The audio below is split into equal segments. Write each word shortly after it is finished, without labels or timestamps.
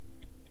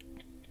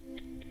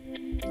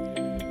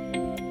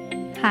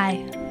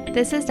Hi,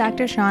 this is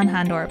Dr. Sean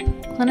Hondorp,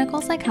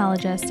 clinical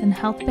psychologist and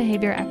health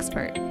behavior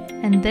expert,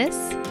 and this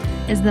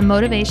is the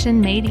Motivation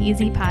Made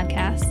Easy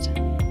podcast.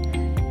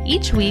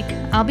 Each week,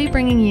 I'll be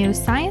bringing you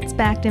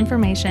science-backed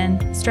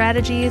information,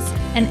 strategies,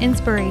 and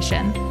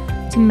inspiration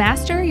to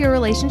master your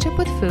relationship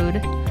with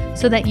food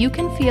so that you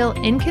can feel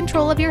in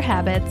control of your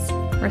habits,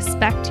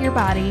 respect your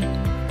body,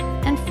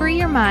 and free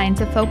your mind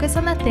to focus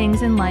on the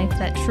things in life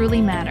that truly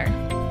matter.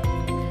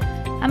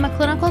 I'm a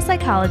clinical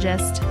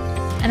psychologist,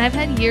 and I've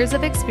had years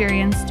of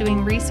experience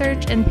doing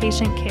research and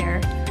patient care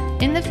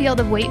in the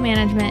field of weight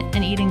management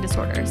and eating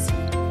disorders.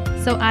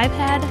 So I've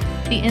had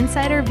the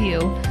insider view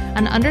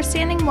on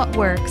understanding what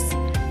works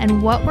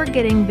and what we're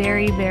getting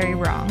very, very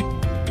wrong.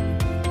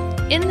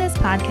 In this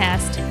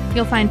podcast,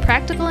 you'll find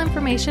practical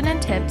information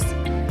and tips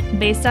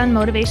based on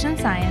motivation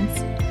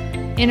science,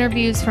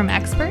 interviews from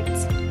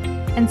experts,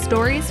 and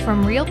stories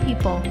from real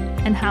people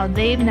and how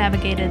they've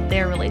navigated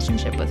their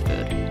relationship with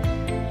food.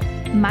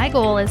 My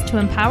goal is to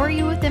empower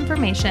you with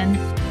information,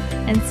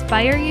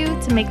 inspire you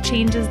to make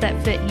changes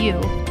that fit you,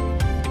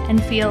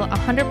 and feel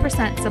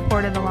 100%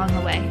 supported along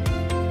the way.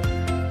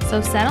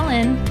 So settle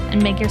in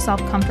and make yourself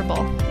comfortable,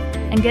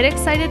 and get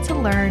excited to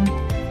learn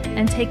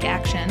and take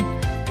action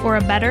for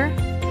a better,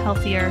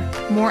 healthier,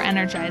 more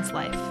energized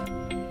life.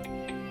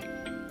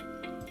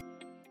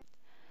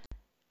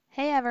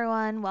 Hey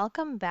everyone,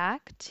 welcome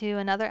back to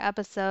another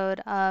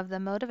episode of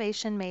the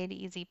Motivation Made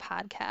Easy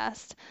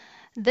podcast.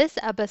 This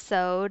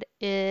episode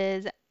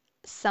is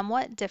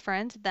somewhat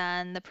different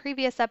than the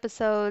previous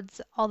episodes,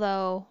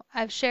 although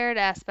I've shared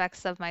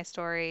aspects of my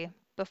story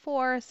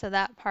before, so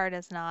that part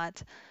is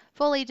not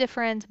fully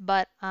different.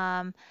 But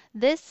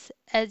this,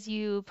 as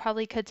you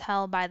probably could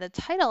tell by the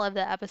title of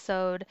the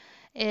episode,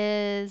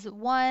 is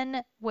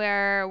one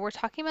where we're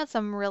talking about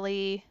some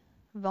really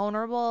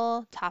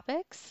vulnerable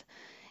topics.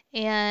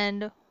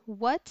 And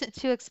what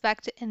to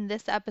expect in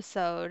this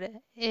episode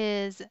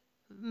is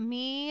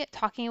me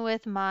talking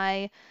with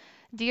my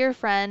dear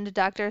friend,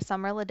 Dr.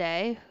 Summer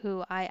Leday,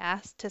 who I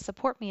asked to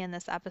support me in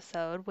this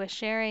episode with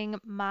sharing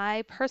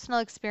my personal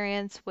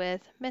experience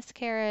with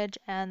miscarriage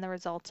and the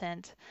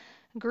resultant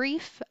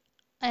grief.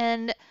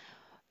 And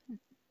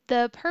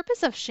the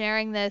purpose of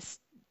sharing this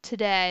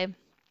today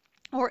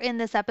or in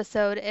this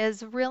episode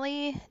is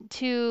really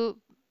to,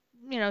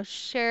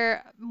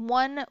 share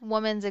one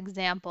woman's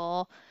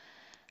example,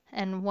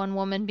 and one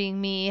woman being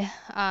me,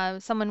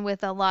 someone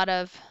with a lot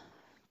of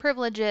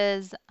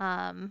privileges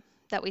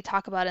that we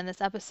talk about in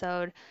this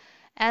episode,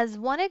 as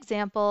one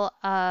example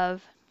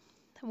of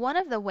one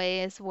of the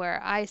ways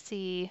where I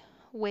see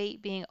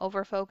weight being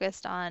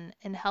overfocused on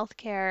in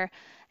healthcare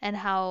and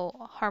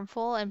how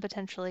harmful and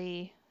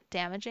potentially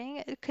damaging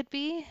it could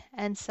be.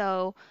 And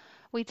so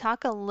we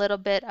talk a little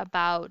bit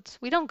about,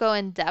 we don't go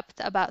in depth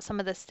about some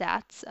of the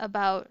stats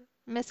about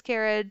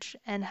miscarriage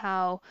and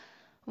how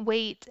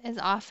weight is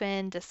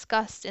often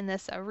discussed in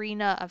this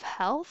arena of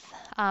health,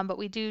 but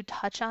we do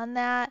touch on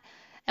that.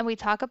 And we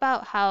talk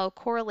about how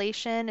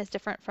correlation is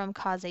different from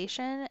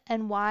causation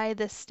and why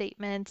this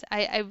statement,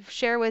 I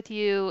share with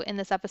you in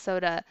this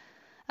episode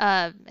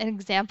an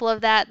example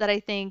of that I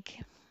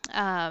think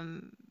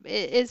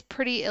is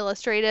pretty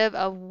illustrative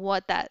of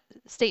what that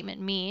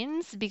statement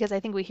means, because I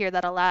think we hear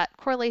that a lot.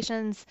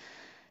 Correlations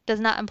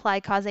does not imply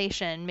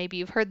causation. Maybe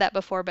you've heard that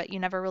before, but you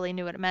never really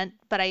knew what it meant.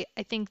 But I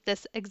think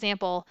this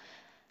example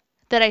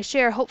that I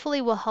share hopefully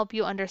will help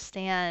you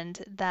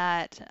understand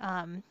that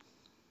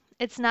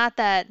it's not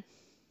that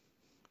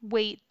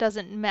weight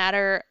doesn't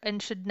matter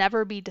and should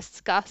never be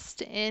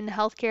discussed in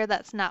healthcare.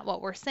 That's not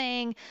what we're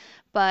saying,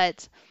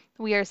 but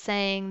we are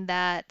saying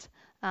that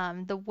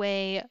the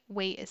way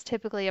weight is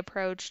typically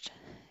approached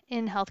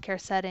in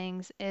healthcare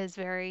settings is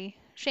very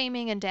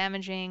shaming and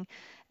damaging.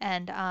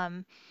 And,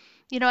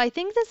 I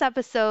think this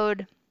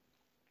episode,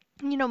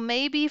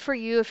 maybe for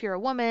you, if you're a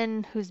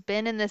woman who's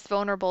been in this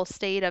vulnerable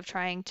state of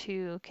trying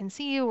to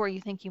conceive, or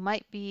you think you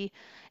might be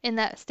in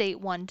that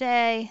state one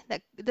day,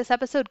 that this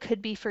episode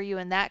could be for you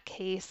in that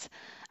case.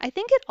 I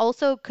think it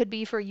also could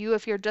be for you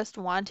if you're just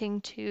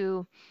wanting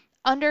to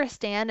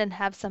understand and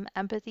have some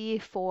empathy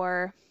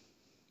for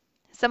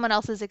someone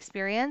else's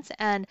experience.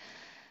 And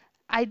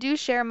I do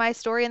share my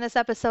story in this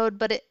episode,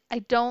 but I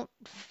don't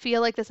feel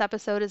like this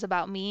episode is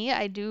about me.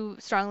 I do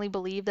strongly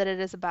believe that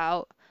it is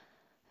about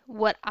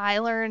what I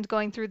learned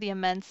going through the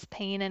immense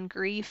pain and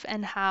grief,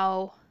 and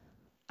how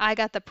I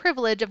got the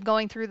privilege of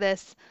going through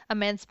this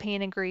immense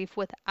pain and grief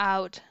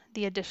without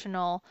the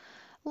additional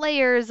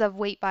layers of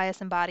weight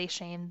bias and body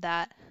shame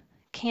that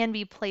can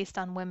be placed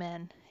on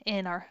women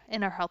in our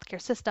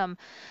healthcare system.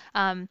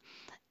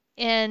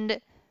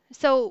 And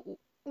so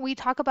we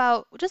talk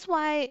about just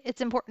why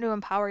it's important to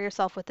empower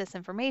yourself with this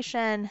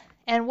information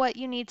and what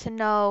you need to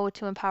know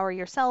to empower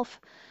yourself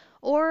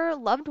or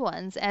loved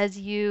ones as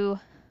you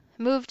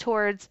move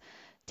towards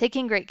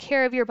taking great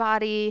care of your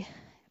body,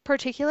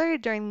 particularly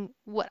during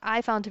what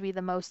I found to be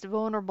the most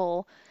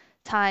vulnerable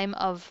time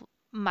of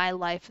my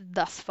life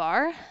thus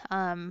far,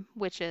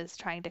 which is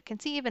trying to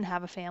conceive and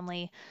have a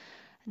family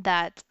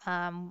that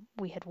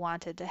we had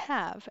wanted to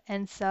have.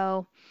 And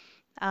so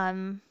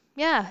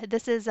Yeah,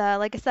 this is,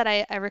 like I said,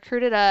 I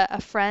recruited a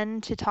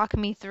friend to talk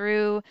me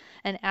through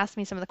and ask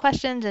me some of the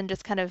questions, and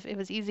just kind of, it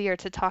was easier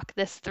to talk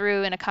this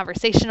through in a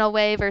conversational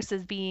way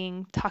versus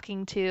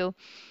talking to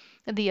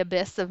the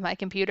abyss of my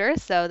computer.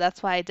 So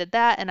that's why I did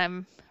that. And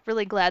I'm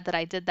really glad that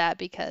I did that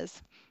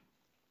because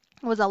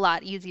it was a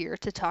lot easier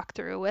to talk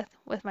through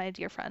with my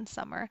dear friend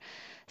Summer.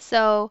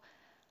 So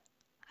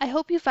I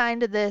hope you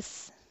find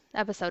this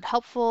episode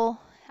helpful.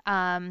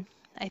 Um,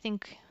 I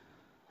think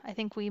I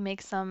think we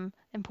make some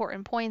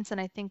important points, and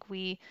I think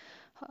we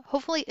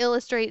hopefully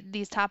illustrate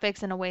these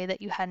topics in a way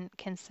that you hadn't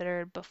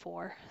considered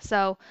before.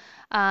 So,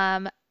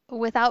 um,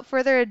 without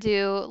further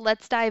ado,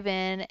 let's dive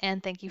in,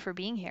 and thank you for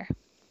being here.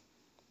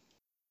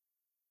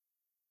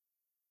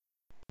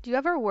 Do you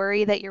ever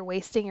worry that you're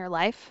wasting your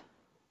life?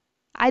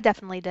 I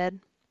definitely did.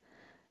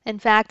 In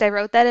fact, I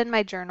wrote that in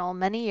my journal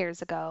many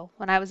years ago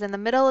when I was in the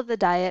middle of the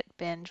diet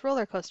binge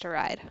roller coaster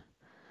ride.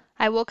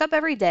 I woke up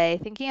every day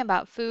thinking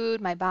about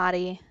food, my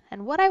body,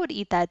 and what I would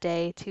eat that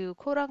day to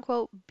quote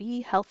unquote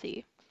be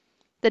healthy.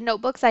 The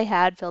notebooks I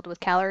had filled with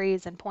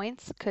calories and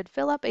points could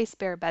fill up a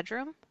spare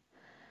bedroom.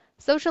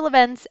 Social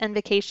events and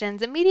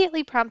vacations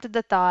immediately prompted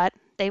the thought,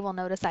 they will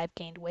notice I've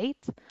gained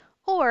weight,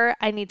 or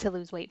I need to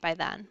lose weight by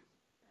then.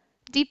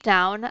 Deep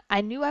down,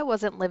 I knew I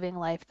wasn't living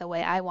life the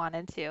way I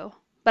wanted to,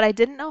 but I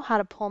didn't know how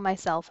to pull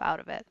myself out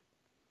of it.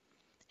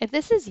 If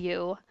this is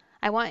you,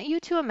 I want you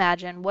to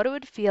imagine what it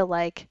would feel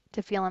like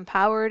to feel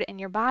empowered in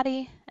your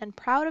body and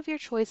proud of your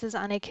choices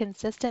on a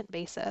consistent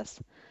basis.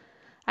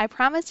 I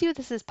promise you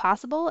this is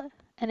possible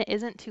and it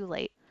isn't too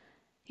late.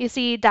 You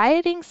see,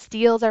 dieting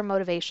steals our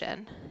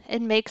motivation.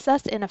 It makes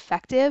us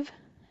ineffective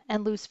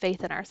and lose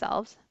faith in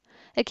ourselves.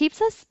 It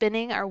keeps us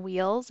spinning our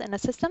wheels in a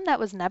system that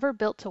was never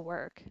built to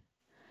work.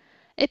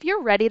 If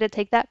you're ready to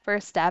take that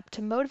first step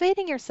to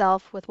motivating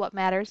yourself with what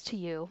matters to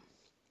you,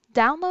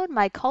 download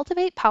my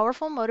Cultivate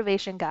Powerful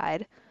Motivation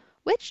Guide,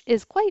 which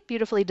is quite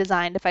beautifully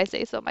designed if I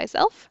say so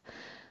myself,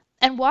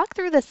 and walk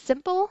through the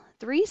simple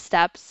 3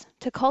 steps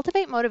to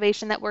cultivate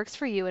motivation that works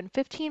for you in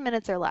 15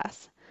 minutes or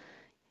less.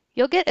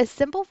 You'll get a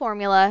simple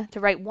formula to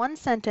write one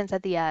sentence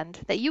at the end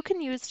that you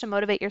can use to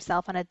motivate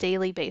yourself on a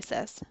daily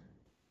basis.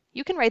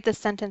 You can write this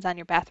sentence on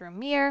your bathroom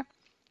mirror,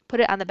 put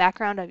it on the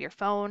background of your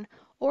phone,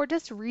 or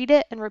just read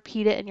it and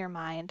repeat it in your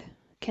mind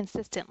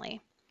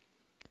consistently.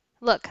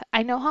 Look,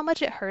 I know how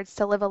much it hurts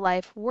to live a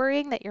life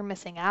worrying that you're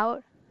missing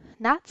out,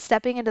 not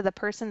stepping into the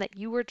person that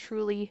you were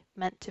truly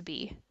meant to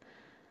be.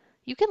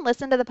 You can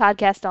listen to the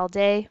podcast all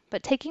day,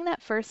 but taking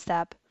that first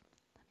step,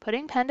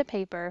 putting pen to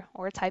paper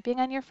or typing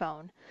on your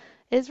phone,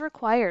 is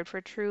required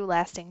for true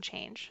lasting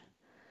change.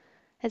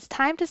 It's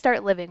time to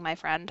start living, my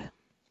friend.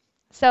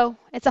 So,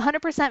 it's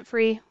 100%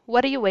 free.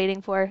 What are you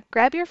waiting for?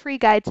 Grab your free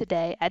guide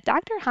today at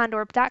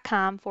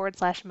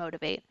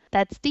drhondorp.com/motivate.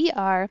 That's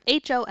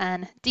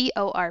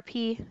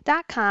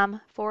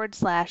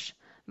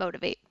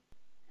drhondorp.com/motivate.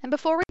 And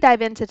before we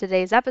dive into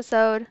today's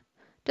episode,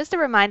 just a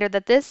reminder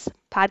that this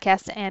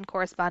podcast and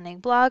corresponding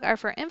blog are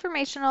for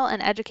informational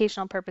and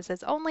educational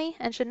purposes only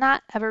and should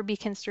not ever be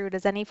construed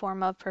as any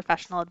form of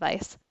professional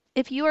advice.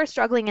 If you are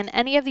struggling in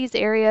any of these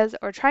areas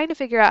or trying to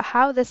figure out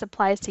how this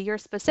applies to your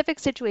specific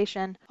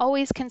situation,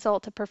 always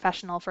consult a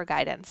professional for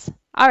guidance.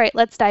 All right,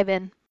 let's dive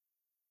in.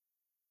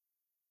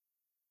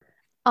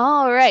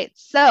 All right,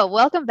 so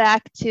welcome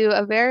back to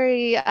a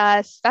very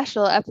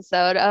special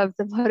episode of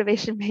the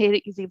Motivation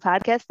Made Easy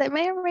podcast that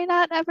may or may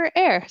not ever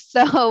air.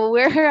 So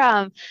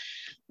we're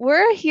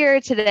here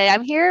today.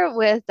 I'm here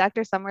with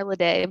Dr. Summer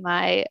Lede,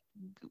 my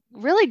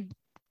really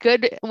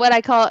good, what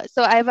I call,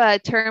 so I have a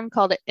term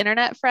called an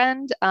internet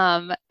friend.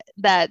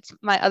 That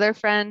my other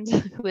friend,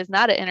 who is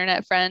not an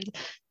internet friend,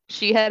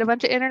 she had a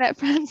bunch of internet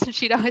friends, and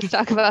she'd always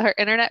talk about her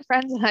internet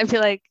friends, and I'd be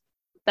like,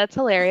 that's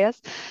hilarious.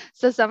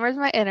 So Summer's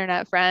my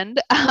internet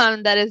friend.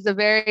 That is a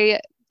very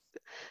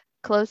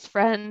close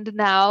friend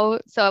now.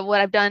 So what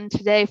I've done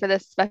today for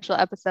this special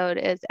episode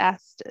is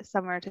asked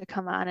Summer to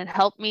come on and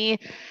help me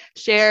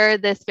share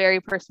this very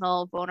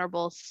personal,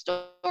 vulnerable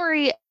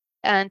story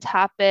and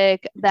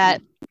topic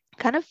that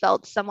kind of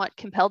felt somewhat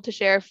compelled to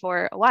share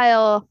for a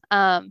while.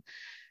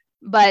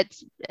 But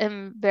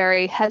am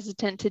very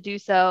hesitant to do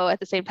so at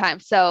the same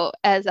time. So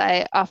as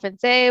I often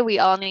say, we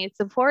all need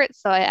support.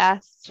 So I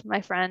asked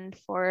my friend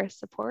for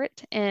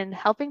support in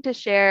helping to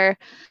share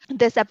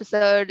this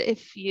episode.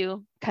 If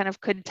you kind of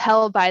could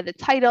tell by the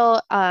title,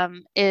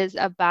 is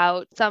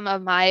about some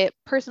of my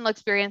personal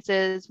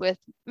experiences with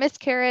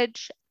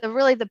miscarriage.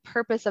 Really the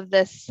purpose of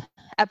this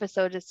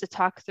episode is to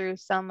talk through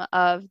some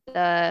of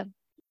the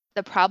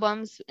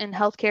problems in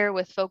healthcare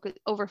with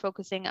over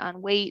focusing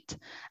on weight,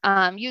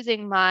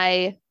 using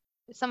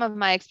some of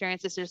my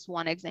experiences, just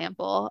one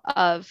example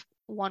of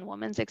one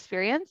woman's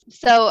experience.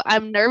 So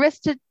I'm nervous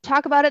to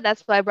talk about it.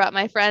 That's why I brought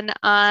my friend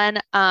on.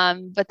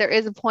 But there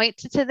is a point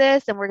to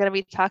this, and we're going to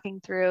be talking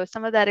through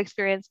some of that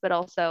experience, but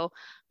also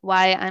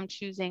why I'm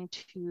choosing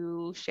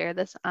to share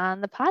this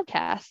on the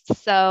podcast.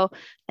 So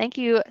thank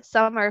you,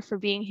 Summer, for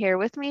being here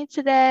with me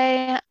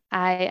today.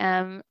 I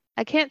am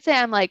I can't say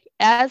I'm like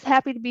as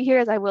happy to be here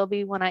as I will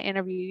be when I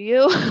interview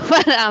you,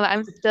 but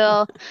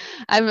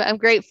I'm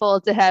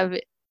grateful to have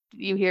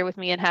you here with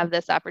me and have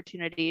this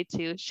opportunity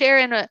to share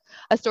in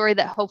a story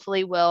that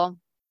hopefully will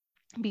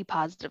be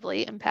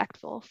positively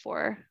impactful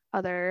for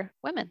other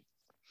women.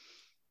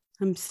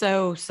 I'm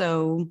so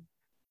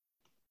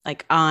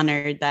like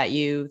honored that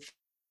you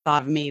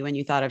thought of me when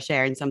you thought of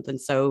sharing something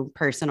so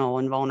personal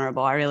and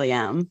vulnerable. I really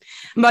am.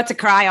 I'm about to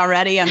cry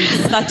already. I'm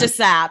such a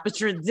sap.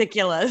 It's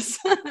ridiculous.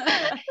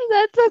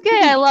 That's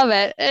okay. I love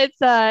it. It's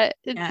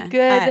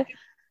good.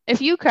 If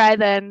you cry,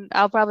 then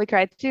I'll probably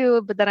cry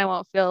too, but then I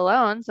won't feel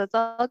alone. So it's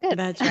all good.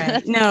 That's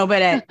right. No,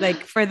 but like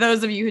for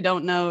those of you who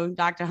don't know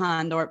Dr.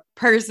 Hondorp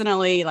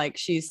personally, like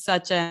she's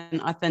such an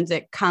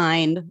authentic,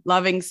 kind,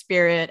 loving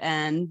spirit.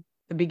 And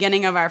the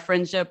beginning of our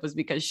friendship was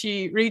because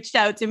she reached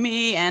out to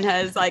me and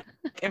has like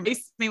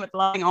embraced me with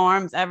loving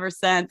arms ever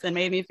since and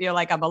made me feel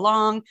like I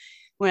belong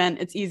when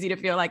it's easy to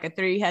feel like a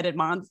three-headed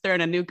monster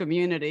in a new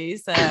community.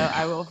 So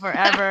I will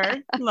forever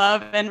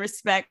love and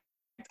respect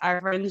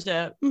our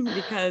friendship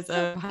because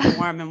of how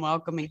warm and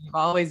welcoming you've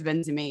always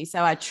been to me.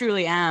 So I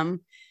truly am.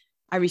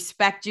 I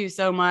respect you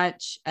so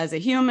much as a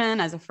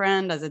human, as a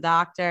friend, as a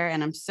doctor,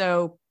 and I'm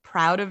so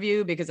proud of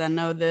you because I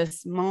know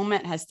this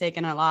moment has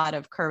taken a lot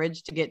of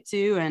courage to get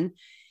to, and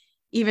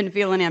even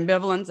feeling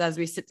ambivalence as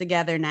we sit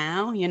together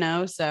now,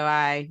 so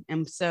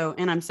I'm so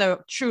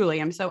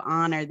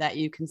honored that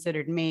you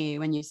considered me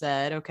when you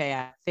said, okay,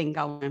 I think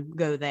I want to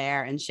go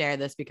there and share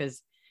this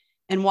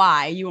and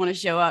why you want to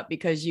show up,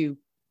 because you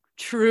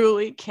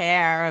truly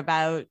care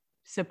about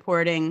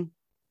supporting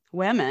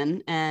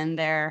women and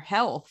their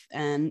health,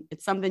 and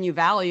it's something you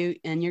value,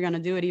 and you're going to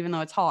do it even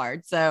though it's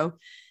hard. So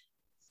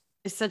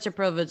it's such a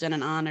privilege and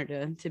an honor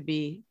to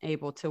be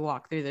able to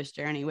walk through this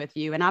journey with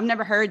you. And I've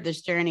never heard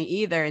this journey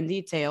either in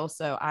detail,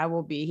 so I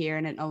will be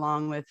hearing it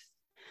along with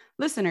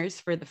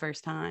listeners for the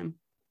first time.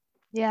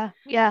 Yeah.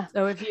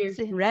 So if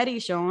you're ready,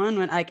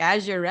 Sean,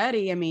 as you're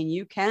ready, I mean,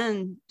 you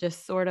can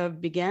just sort of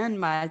begin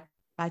by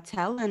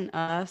telling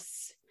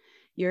us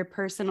your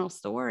personal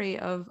story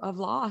of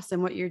loss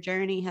and what your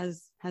journey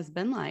has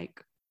been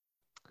like.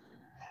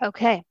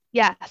 Okay.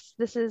 Yes.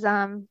 This is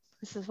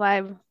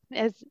why,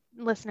 as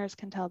listeners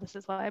can tell, this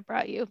is why I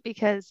brought you,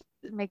 because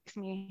it makes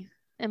me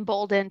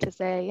emboldened to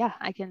say, yeah,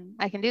 I can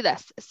do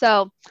this.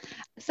 So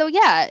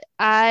yeah,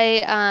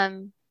 like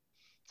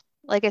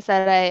I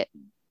said, I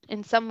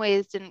in some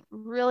ways didn't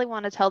really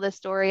want to tell this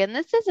story, and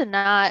this is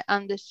not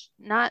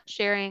not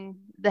sharing.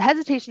 The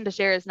hesitation to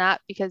share is not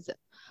because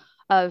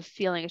of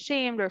feeling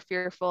ashamed or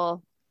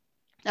fearful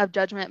of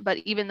judgment, but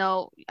even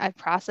though I've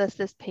processed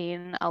this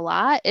pain a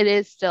lot, it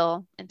is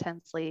still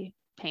intensely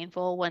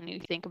painful when you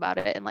think about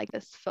it in like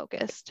this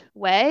focused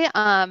way.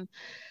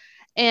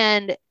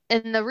 And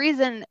the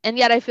reason, and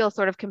yet I feel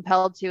sort of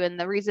compelled to, and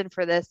the reason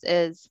for this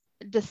is,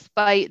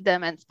 despite the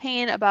immense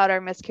pain about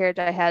our miscarriage,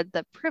 I had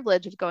the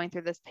privilege of going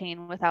through this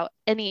pain without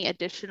any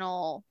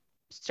additional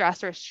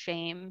stress or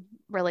shame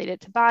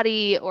related to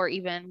body or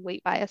even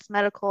weight bias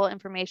medical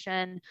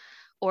information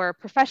or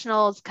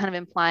professionals kind of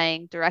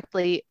implying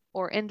directly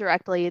or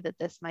indirectly that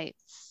this might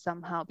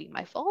somehow be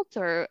my fault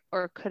or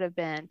could have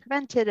been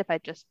prevented if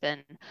I'd just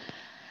been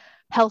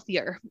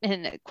healthier,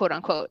 in quote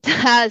unquote.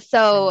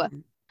 So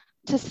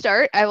to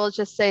start, I will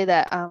just say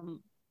that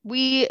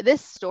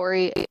this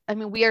story, I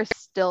mean, we are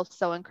still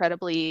so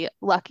incredibly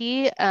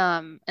lucky.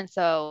 And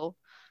so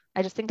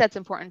I just think that's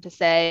important to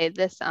say.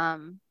 This, I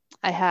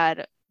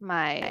had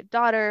my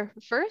daughter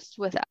first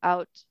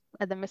without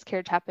the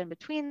miscarriage happened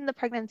between the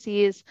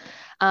pregnancies.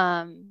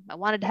 I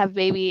wanted to have a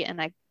baby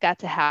and I got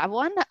to have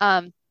one.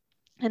 And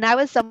I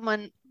was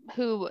someone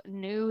who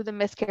knew the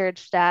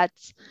miscarriage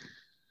stats.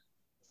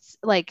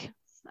 Like,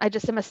 I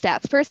just am a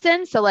stats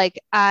person. So like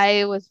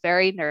I was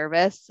very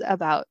nervous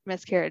about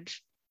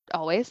miscarriage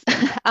always.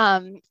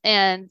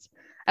 And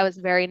I was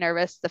very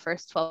nervous the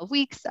first 12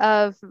 weeks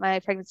of my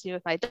pregnancy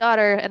with my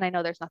daughter. And I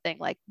know there's nothing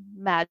like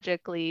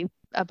magically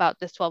about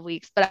this 12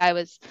 weeks, but I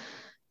was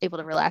able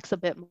to relax a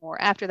bit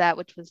more after that,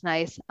 which was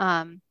nice.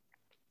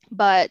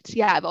 But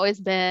yeah, I've always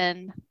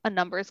been a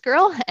numbers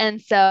girl.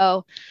 And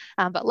so,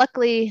 but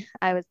luckily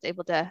I was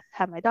able to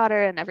have my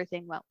daughter and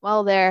everything went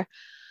well there.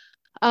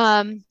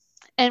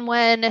 And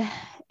when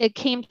it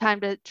came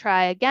time to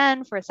try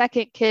again for a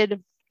second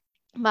kid,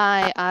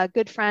 my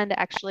good friend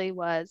actually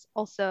was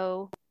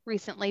also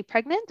recently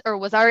pregnant, or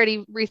was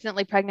already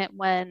recently pregnant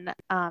when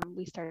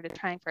we started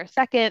trying for a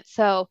second.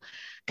 So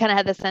kind of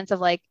had the sense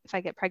of like, if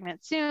I get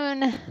pregnant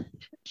soon,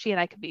 she and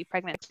I could be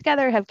pregnant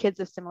together, have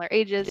kids of similar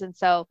ages. And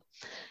so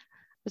I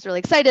was really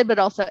excited, but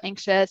also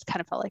anxious,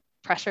 kind of felt like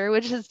pressure,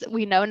 which is,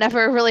 we know,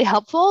 never really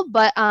helpful.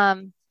 But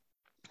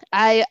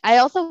I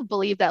also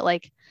believe that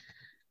like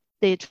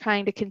the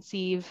trying to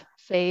conceive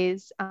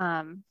phase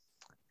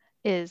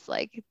is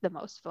like the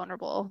most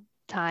vulnerable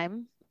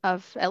time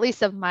of, at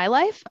least of my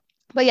life.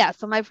 But yeah,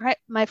 so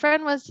my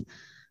friend was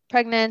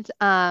pregnant,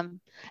 and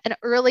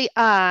early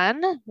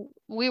on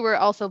we were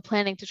also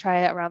planning to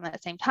try it around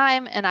that same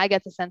time, and I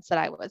get the sense that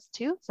I was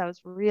too. So I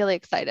was really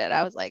excited.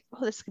 I was like,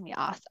 oh, this is gonna be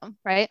awesome,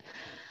 right?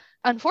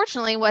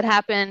 unfortunately, what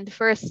happened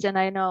first, and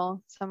I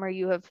know Summer,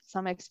 you have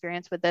some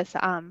experience with this.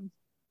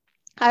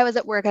 I was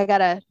at work. I got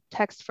a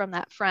text from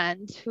that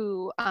friend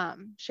who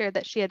shared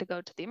that she had to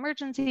go to the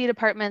emergency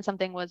department.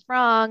 Something was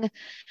wrong.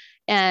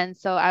 And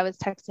so I was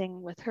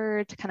texting with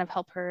her to kind of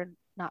help her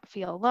not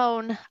feel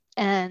alone.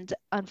 And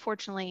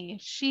unfortunately,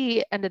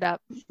 she ended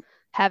up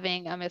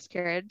having a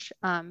miscarriage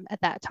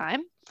at that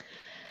time.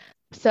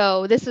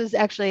 So this was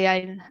actually,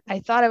 I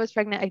thought I was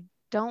pregnant. I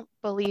don't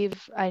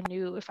believe I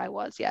knew if I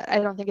was yet. I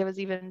don't think it was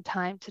even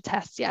time to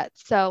test yet.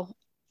 So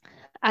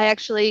I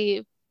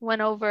actually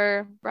went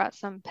over, brought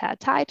some pad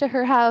thai to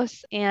her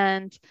house,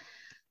 and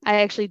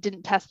I actually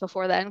didn't test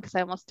before then because I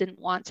almost didn't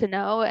want to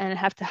know and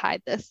have to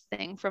hide this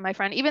thing from my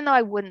friend, even though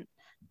I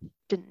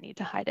didn't need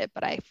to hide it,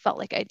 but I felt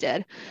like I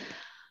did.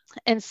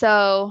 And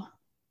so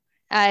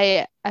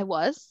I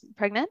was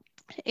pregnant,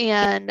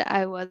 and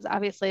I was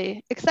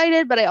obviously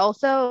excited, but I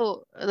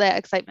also, that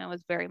excitement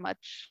was very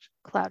much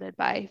clouded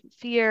by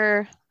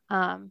fear,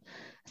 a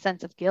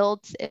sense of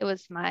guilt. It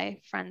was my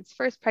friend's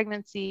first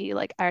pregnancy.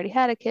 Like, I already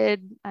had a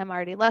kid. I'm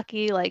already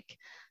lucky. Like,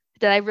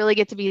 did I really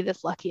get to be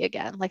this lucky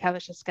again? Like, I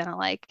was just gonna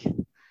like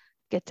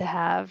get to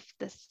have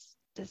this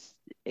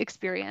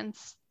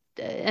experience.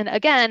 And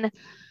again,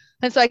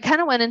 and so I kind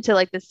of went into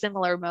like this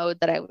similar mode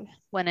that I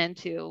went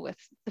into with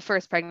the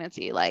first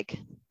pregnancy, like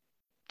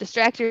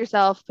distract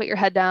yourself, put your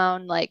head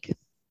down, like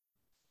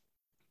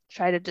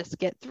try to just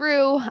get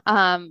through.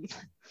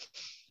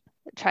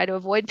 Try to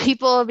avoid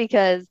people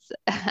because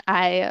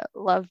I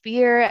love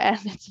beer, and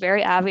it's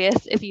very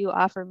obvious if you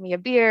offer me a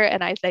beer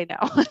and I say no.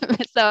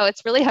 So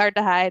it's really hard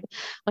to hide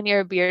when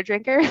you're a beer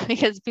drinker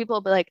because people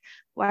will be like,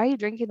 why are you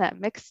drinking that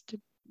mixed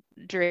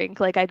drink?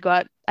 Like, I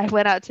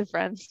went out to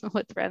friends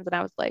with friends and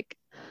I was like,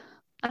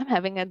 I'm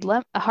having a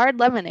hard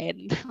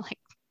lemonade. Like,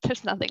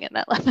 there's nothing in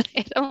that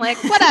lemonade. I'm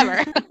like,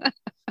 whatever.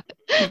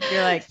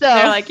 You're like, so,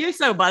 they're like, you're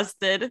so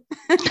busted.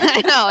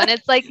 I know. And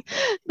it's like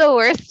the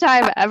worst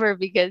time ever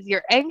because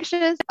you're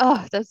anxious.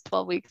 Oh, those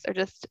 12 weeks are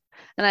just,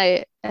 and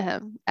I,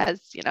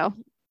 as you know,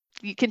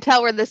 you can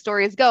tell where the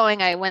story is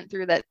going. I went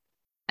through that.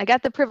 I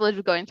got the privilege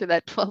of going through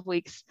that 12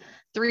 weeks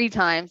 3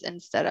 times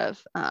instead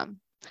of, and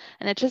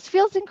it just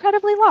feels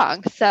incredibly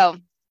long. So,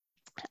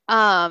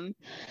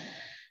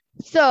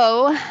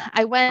 so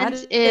I went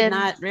I did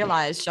not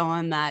realize,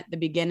 Sean, that the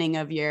beginning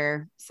of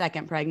your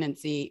second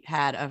pregnancy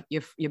had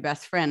your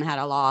best friend had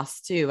a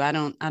loss too. I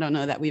don't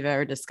know that we've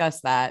ever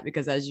discussed that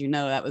because, as you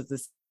know, that was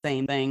the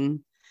same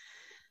thing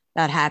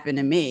that happened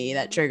to me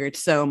that triggered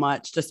so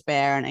much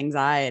despair and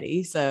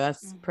anxiety. So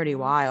that's pretty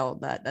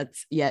wild.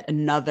 That's yet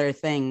another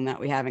thing that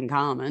we have in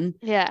common.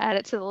 Yeah, add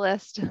it to the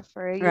list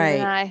for you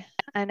and I.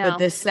 I know. But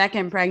this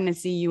second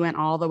pregnancy, you went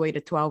all the way to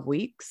 12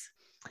 weeks.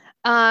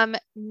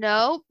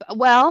 No.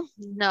 Well,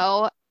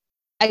 no.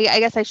 I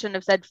guess I shouldn't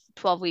have said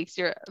 12 weeks,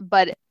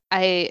 but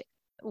I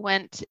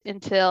went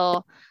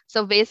until,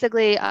 so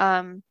basically,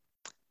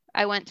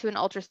 I went to an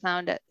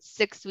ultrasound at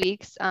 6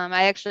 weeks.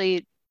 I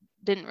actually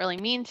didn't really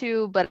mean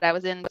to, but I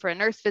was in for a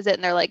nurse visit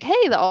and they're like,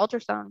 hey, the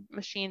ultrasound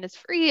machine is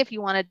free if you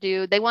want to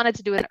do, they wanted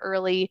to do an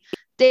early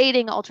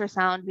dating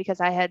ultrasound because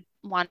I had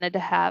wanted to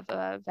have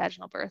a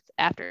vaginal birth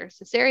after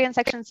cesarean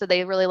section. So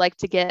they really like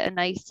to get a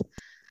nice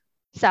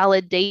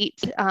solid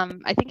date.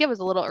 I think it was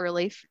a little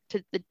early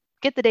to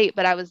get the date,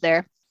 but I was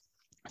there.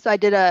 So I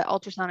did an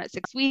ultrasound at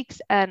 6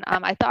 weeks and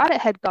I thought it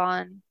had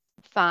gone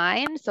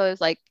fine. So it was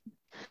like,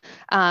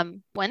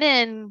 went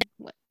in,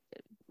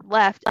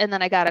 left, and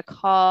then I got a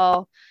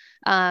call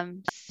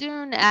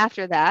soon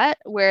after that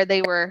where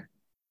they were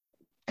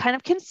kind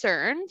of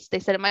concerned. They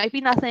said it might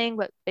be nothing,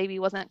 but baby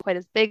wasn't quite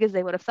as big as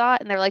they would have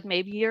thought. And they're like,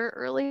 maybe you're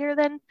earlier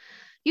than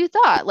you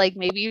thought. Like,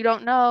 maybe you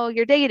don't know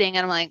you're dating.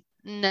 And I'm like,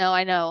 no,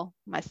 I know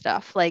my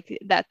stuff. Like,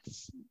 that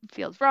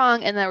feels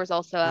wrong. And there was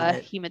also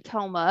a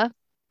hematoma,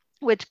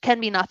 which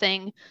can be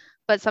nothing,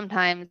 but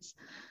sometimes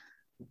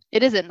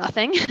it isn't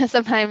nothing.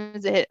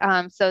 Sometimes it,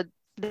 so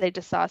they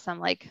just saw some,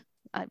 like,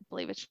 I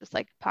believe it's just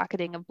like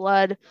pocketing of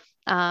blood.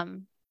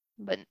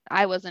 But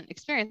I wasn't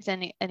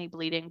experiencing any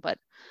bleeding, but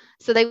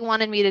so they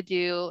wanted me to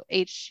do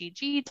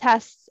HCG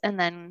tests and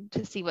then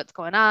to see what's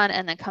going on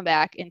and then come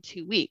back in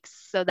 2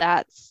 weeks. So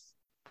that's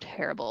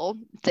terrible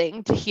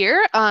thing to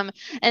hear. And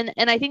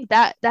I think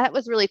that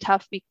was really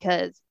tough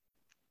because,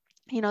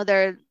 you know,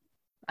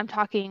 I'm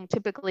talking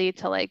typically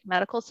to like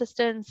medical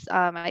assistants,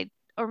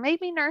 or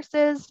maybe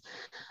nurses,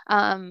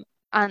 on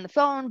the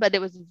phone, but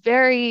it was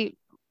very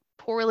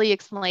poorly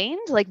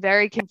explained, like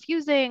very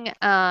confusing.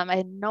 I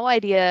had no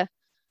idea.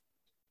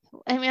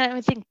 I mean,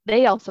 I think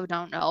they also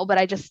don't know, but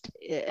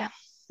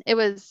it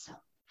was,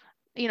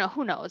 you know,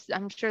 who knows?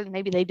 I'm sure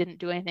maybe they didn't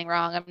do anything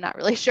wrong. I'm not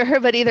really sure,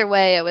 but either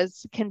way, it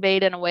was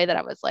conveyed in a way that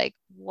I was like,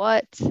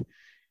 what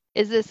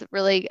is this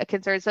really a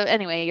concern? So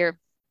anyway, you're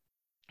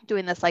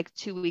doing this like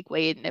 2-week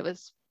wait, and it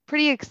was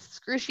pretty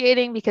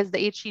excruciating because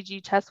the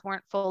HCG tests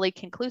weren't fully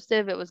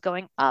conclusive. It was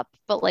going up,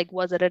 but like,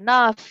 was it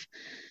enough?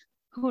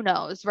 Who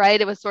knows, right?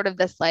 It was sort of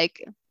this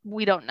like,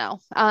 we don't know.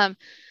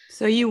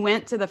 So you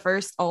went to the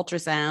first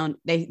ultrasound.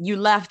 You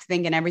left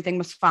thinking everything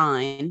was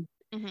fine.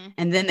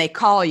 And then they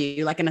call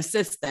you, like an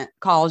assistant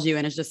calls you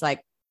and it's just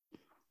like,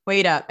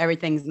 wait up,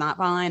 everything's not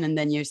fine. And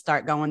then you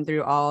start going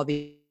through all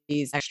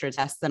these extra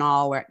tests and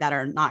all that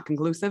are not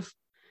conclusive.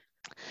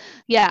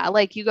 Yeah,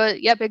 like you go,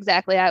 yep,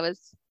 exactly. I was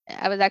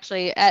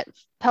actually at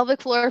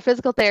pelvic floor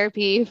physical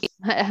therapy,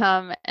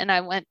 and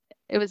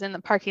it was in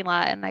the parking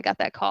lot, and I got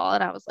that call,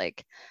 and I was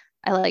like,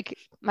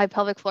 my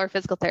pelvic floor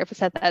physical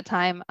therapist at that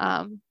time,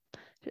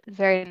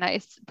 very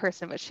nice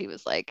person, but she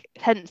was like,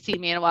 hadn't seen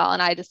me in a while,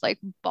 and I just like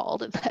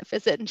bawled at that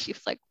visit, and she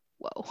was like,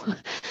 whoa.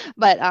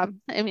 But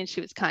I mean,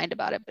 she was kind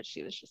about it, but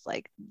she was just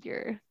like,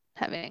 you're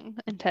having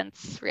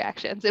intense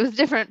reactions. It was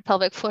different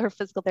pelvic floor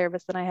physical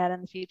therapist than I had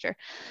in the future.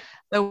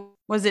 So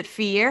was it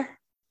fear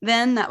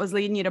then that was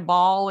leading you to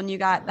bawl when you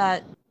got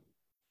that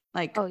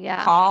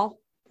call?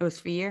 It was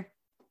fear.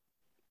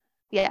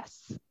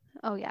 Yes.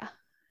 Oh yeah.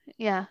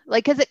 Yeah.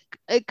 Like, cause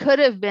it could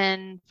have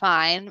been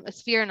fine. It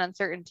was fear and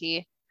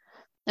uncertainty.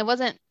 It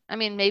wasn't, I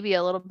mean, maybe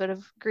a little bit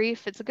of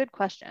grief. It's a good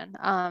question.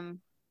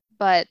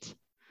 But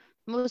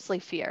mostly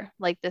fear,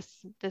 like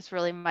this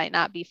really might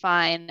not be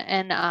fine.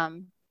 And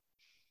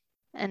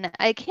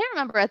I can't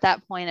remember at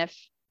that point if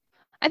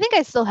I think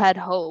I still had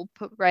hope,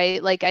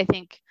 right? Like, I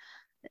think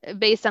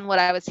based on what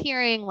I was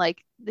hearing,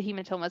 like the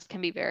hematomas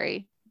can be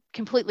very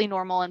completely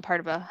normal and part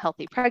of a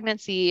healthy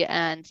pregnancy.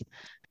 And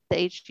the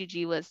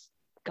HCG was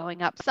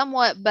going up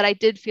somewhat, but I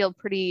did feel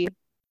pretty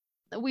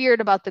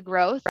weird about the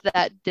growth.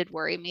 That did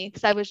worry me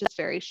because I was just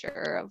very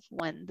sure of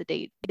when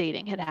the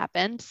dating had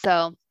happened.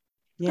 So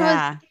yeah,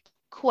 I was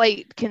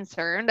quite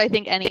concerned. I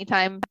think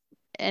anytime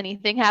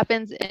anything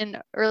happens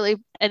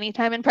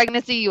anytime in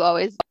pregnancy, you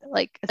always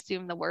like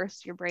assume the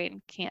worst. Your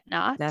brain can't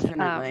not.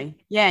 Definitely.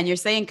 Yeah. And you're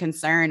saying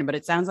concerned, but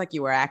it sounds like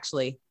you were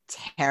actually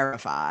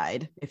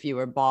terrified if you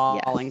were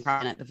bawling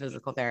crying at the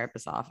physical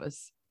therapist's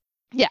office.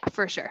 Yeah,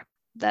 for sure.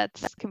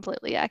 That's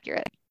completely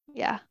accurate.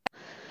 Yeah.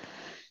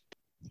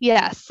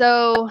 Yeah.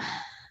 So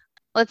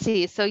let's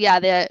see. So yeah,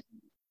 they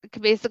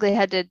basically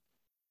had to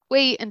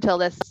wait until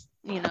this,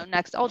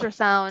 next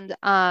ultrasound.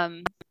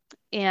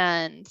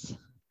 And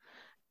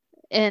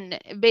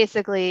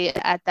basically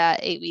at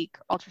that 8-week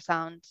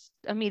ultrasound,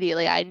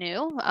 immediately I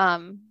knew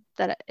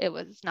that it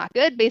was not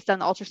good based on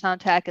the ultrasound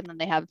tech. And then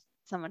they have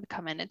someone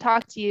come in and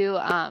talk to you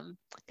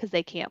because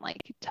they can't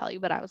like tell you.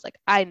 But I was like,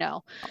 I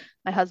know.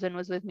 My husband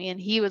was with me and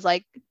he was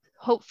like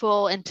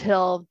hopeful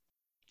until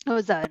it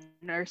was a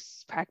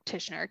nurse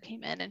practitioner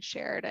came in and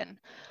shared. And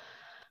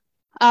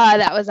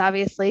that was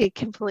obviously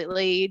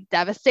completely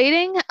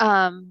devastating.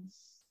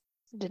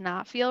 Did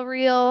not feel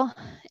real.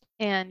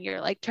 And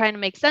you're like trying to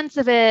make sense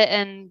of it.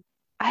 And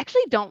I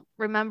actually don't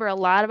remember a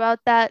lot about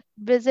that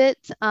visit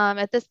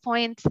at this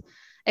point,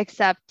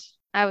 except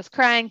I was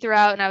crying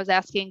throughout and I was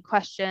asking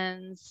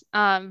questions.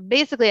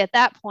 Basically at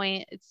that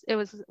point, it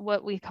was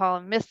what we call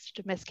a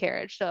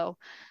miscarriage. So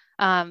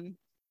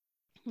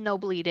no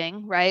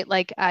bleeding, right?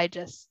 Like and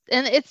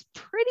it's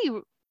pretty,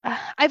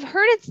 I've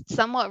heard it's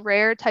somewhat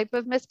rare type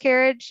of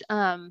miscarriage,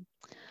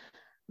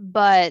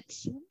 but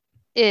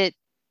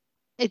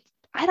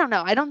I don't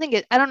know. I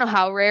don't know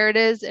how rare it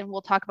is. And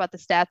we'll talk about the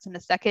stats in a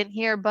second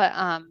here,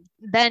 but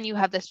then you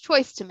have this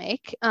choice to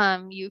make.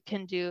 You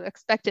can do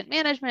expectant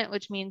management,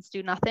 which means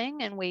do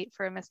nothing and wait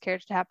for a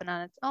miscarriage to happen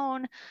on its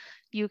own.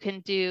 You can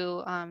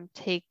do I'm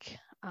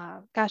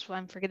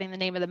forgetting the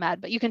name of the med,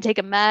 but you can take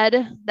a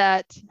med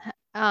that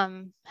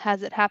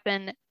has it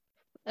happen,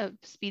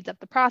 speeds up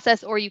the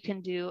process, or you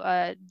can do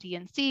a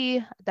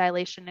DNC,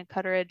 dilation and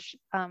curettage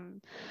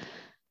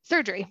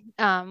surgery,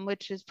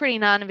 which is pretty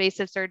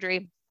non-invasive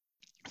surgery.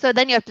 So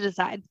then you have to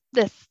decide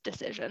this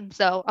decision.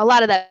 So a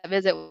lot of that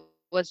visit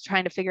was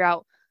trying to figure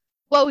out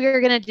what we were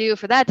going to do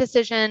for that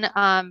decision.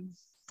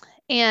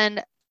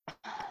 And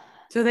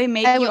so they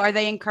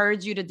they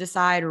encourage you to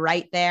decide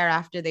right there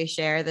after they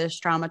share this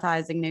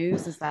traumatizing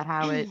news? Is that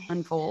how it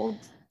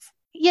unfolds?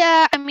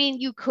 Yeah, I mean,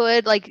 you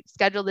could like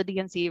schedule the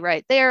DNC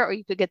right there, or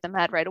you could get the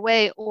med right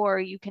away, or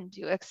you can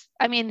do,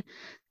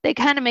 they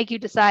kind of make you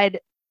decide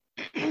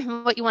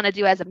what you want to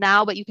do as of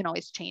now, but you can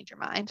always change your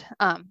mind.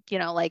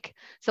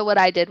 So what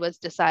I did was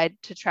decide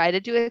to try to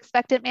do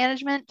expectant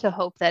management to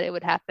hope that it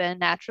would happen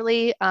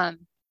naturally. But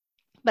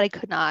I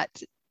could not.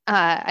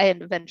 I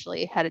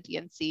eventually had a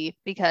DNC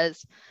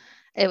because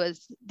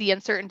the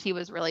uncertainty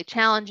was really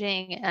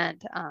challenging.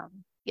 And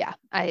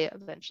I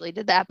eventually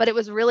did that, but it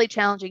was really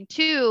challenging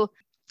to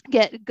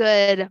get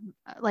good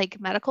like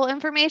medical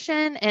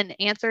information and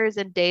answers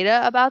and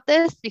data about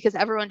this, because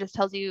everyone just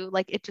tells you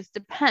like it just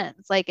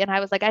depends. Like, and I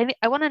was like,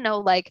 I want to know,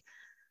 like,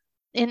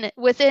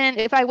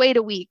 if I wait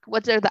a week,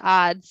 what are the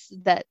odds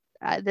that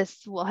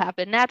this will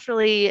happen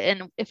naturally,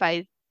 and if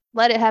I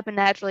let it happen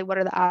naturally, what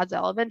are the odds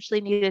I'll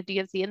eventually need a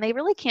DNC? And they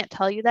really can't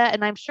tell you that.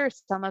 And I'm sure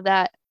some of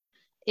that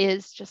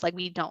is just like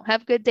we don't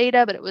have good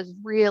data, but it was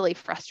really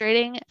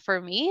frustrating for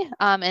me.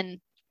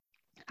 And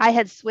I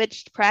had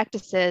switched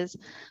practices,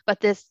 but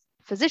this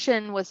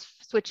physician was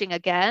switching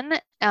again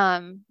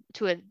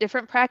to a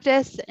different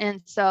practice.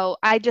 And so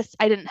I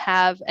didn't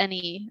have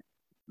any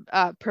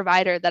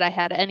provider that I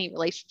had any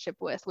relationship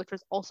with, which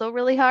was also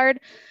really hard.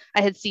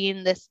 I had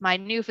seen my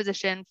new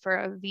physician for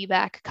a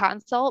VBAC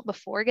consult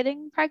before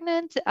getting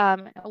pregnant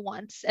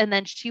once, and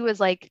then she was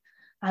like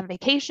on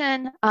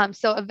vacation.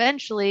 So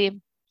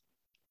eventually,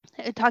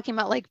 talking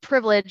about like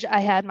privilege, I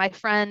had my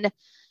friend,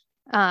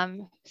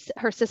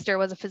 her sister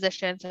was a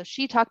physician, so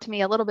she talked to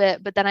me a little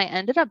bit, but then I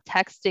ended up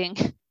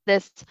texting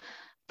this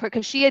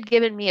because she had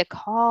given me a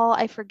call.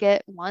 I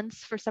forget once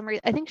for some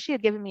reason. I think she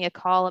had given me a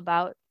call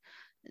about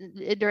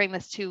during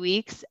this 2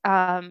 weeks.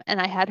 And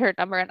I had her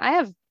number, and I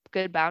have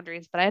good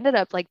boundaries, but I ended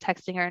up like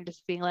texting her and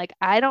just being like,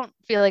 I don't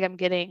feel like I'm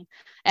getting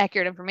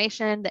accurate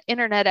information. The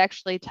internet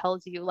actually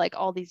tells you like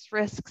all these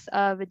risks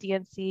of a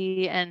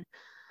DNC and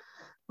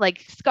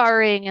like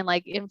scarring and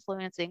like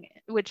influencing,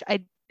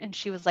 and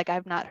she was like,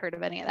 I've not heard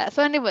of any of that.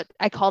 So anyway,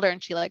 I called her,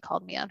 and she like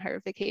called me on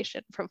her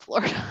vacation from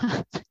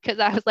Florida because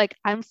I was like,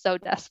 I'm so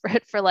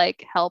desperate for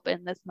like help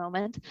in this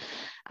moment.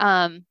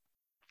 So,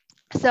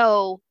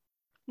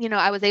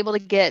 I was able to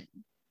get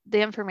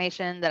the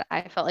information that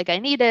I felt like I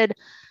needed.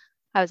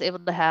 I was able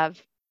to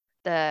have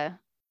the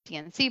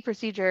DNC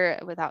procedure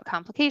without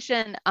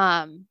complication.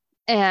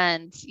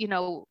 And,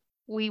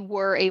 we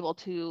were able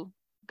to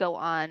go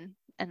on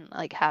and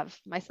like have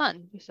my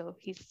son. So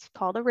he's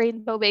called a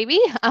rainbow baby.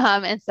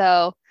 And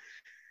so,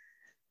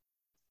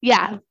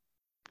 yeah,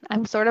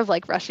 I'm sort of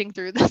like rushing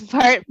through this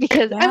part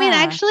because I mean,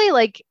 actually,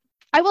 like,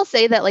 I will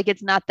say that like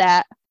it's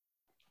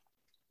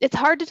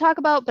hard to talk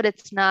about, but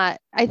it's not.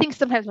 I think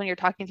sometimes when you're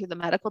talking through the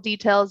medical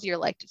details, you're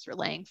like just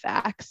relaying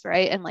facts,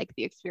 right? And like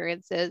the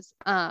experiences.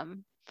 But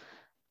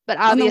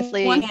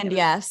obviously, on the one hand,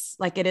 yes,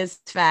 like it is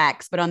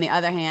facts, but on the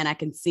other hand, I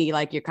can see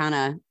like you're kind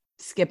of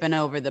skipping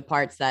over the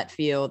parts that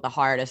feel the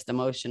hardest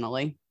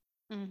emotionally.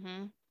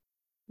 Mm-hmm.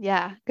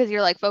 Yeah, because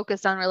you're like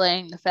focused on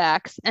relaying the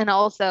facts, and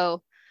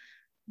also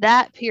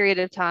that period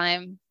of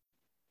time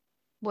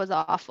was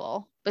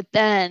awful. But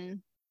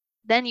then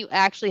you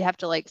actually have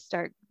to like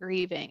start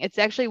grieving. It's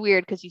actually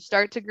weird because you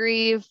start to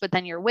grieve, but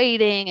then you're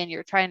waiting and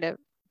you're trying to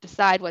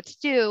decide what to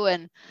do,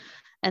 and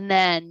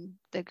then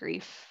the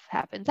grief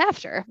happens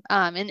after.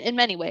 In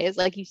many ways,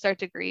 like you start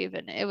to grieve,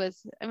 and it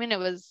was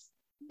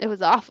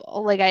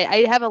awful. Like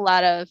I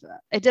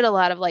did a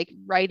lot of like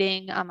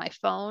writing on my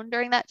phone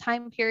during that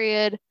time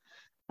period.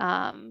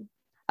 A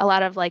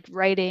lot of like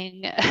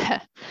writing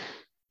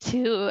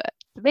to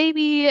the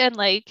baby, and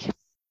like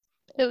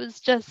it was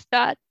just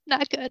not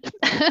good.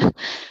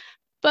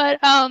 But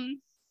I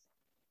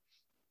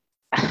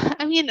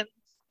mean,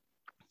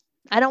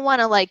 I don't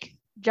want to like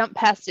jump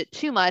past it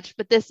too much,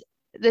 but this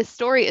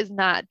story is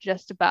not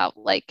just about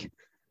like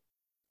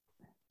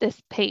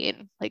this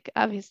pain. Like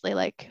obviously,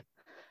 like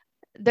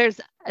this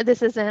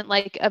isn't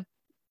like a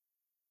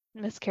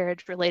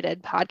miscarriage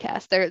related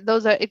podcast.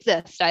 Those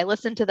exist. I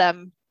listened to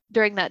them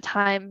during that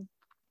time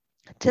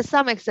to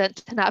some extent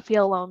to not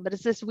feel alone, but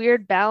it's this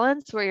weird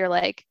balance where you're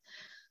like,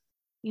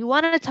 you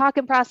want to talk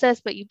and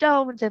process, but you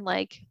don't. And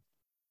like,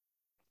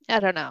 I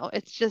don't know.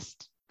 It's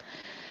just,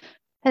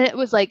 and it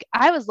was like,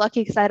 I was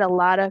lucky because I had a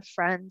lot of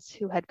friends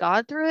who had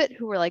gone through it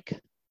who were like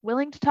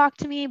willing to talk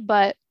to me,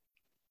 but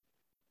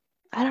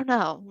I don't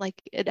know, like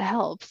it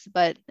helps,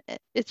 but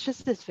it's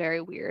just this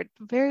very weird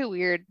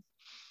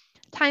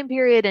time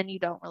period. And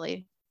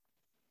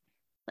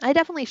I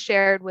definitely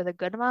shared with a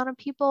good amount of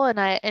people.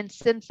 And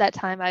since that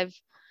time I've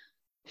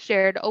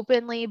shared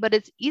openly, but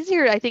it's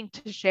easier, I think,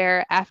 to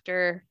share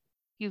after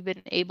you've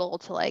been able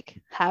to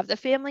like have the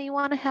family you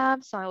want to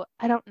have. So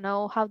I don't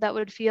know how that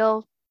would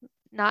feel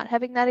not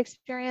having that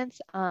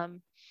experience.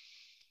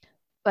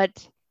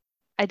 But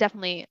I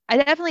definitely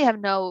have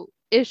no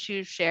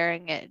issues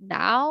sharing it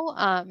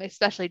now,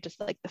 especially just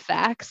like the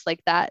facts,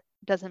 like that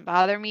doesn't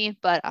bother me.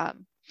 But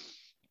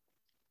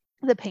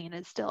the pain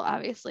is still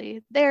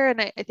obviously there,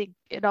 and I think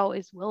it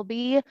always will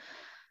be.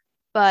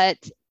 But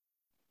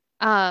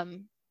yeah,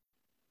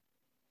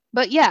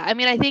 I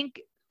mean, I think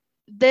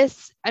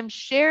I'm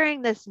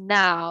sharing this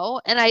now,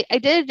 and I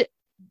did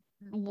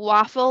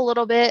waffle a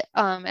little bit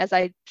as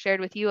I shared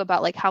with you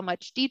about like how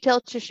much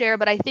detail to share,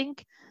 but I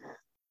think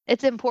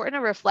it's important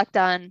to reflect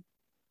on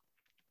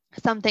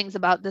some things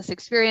about this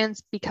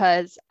experience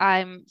because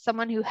I'm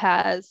someone who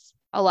has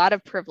a lot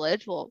of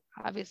privilege. Well,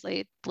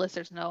 obviously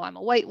listeners know I'm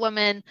a white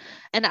woman,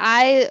 and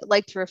I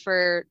like to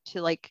refer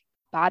to like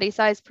body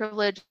size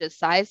privilege as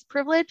size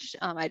privilege.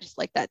 I just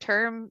like that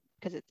term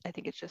because I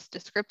think it's just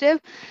descriptive.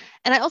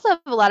 And I also have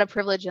a lot of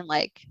privilege in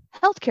like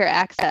healthcare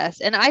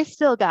access, and I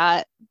still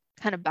got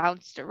kind of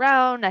bounced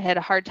around. I had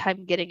a hard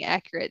time getting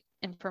accurate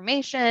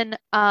information.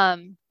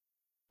 And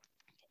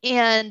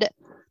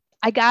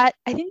I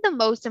think the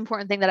most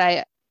important thing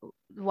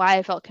why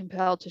I felt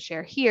compelled to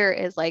share here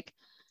is like,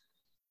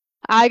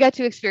 I got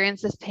to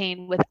experience this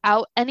pain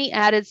without any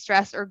added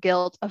stress or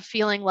guilt of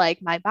feeling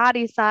like my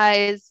body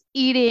size,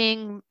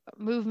 eating,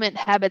 movement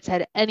habits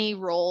had any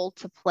role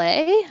to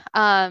play.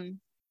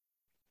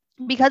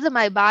 Because of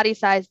my body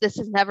size, this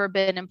has never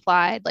been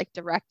implied like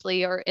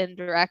directly or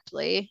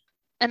indirectly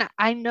and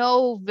I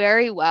know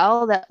very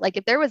well that like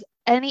if there was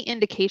any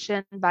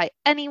indication by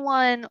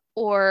anyone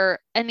or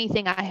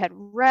anything I had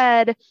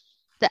read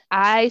that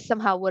I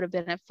somehow would have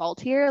been at fault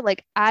here,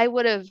 like I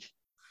would have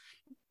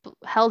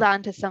held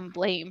on to some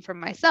blame for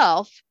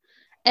myself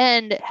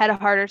and had a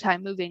harder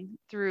time moving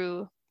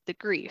through the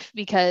grief,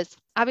 because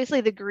obviously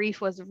the grief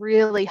was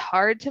really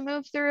hard to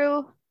move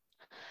through.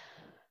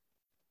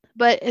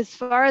 But as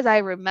far as I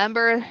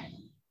remember,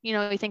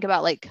 you think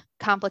about like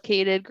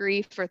complicated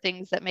grief or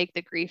things that make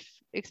the grief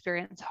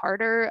experience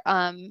harder.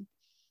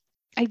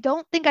 I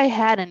don't think I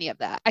had any of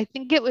that. I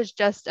think it was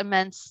just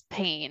immense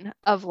pain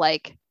of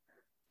like,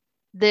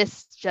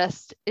 this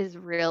just is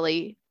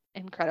really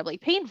incredibly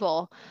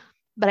painful,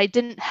 but I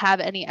didn't have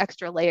any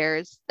extra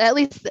layers. At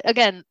least,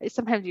 again,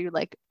 sometimes you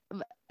like,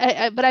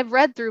 but I've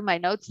read through my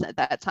notes at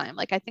that time.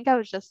 Like, I think I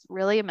was just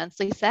really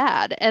immensely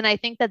sad. And I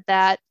think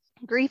that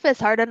grief is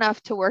hard enough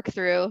to work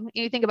through.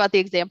 You think about the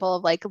example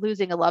of like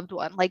losing a loved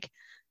one, like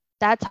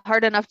that's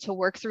hard enough to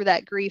work through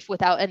that grief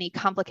without any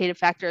complicated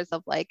factors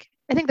of like,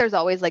 I think there's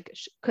always like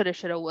coulda,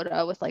 shoulda,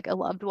 woulda with like a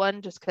loved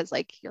one, just because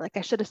like you're like,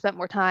 I should have spent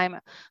more time,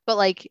 but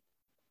like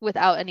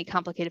without any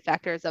complicated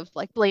factors of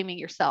like blaming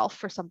yourself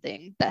for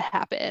something that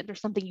happened or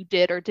something you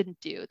did or didn't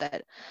do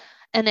that.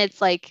 And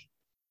it's like,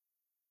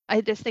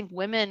 I just think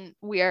women,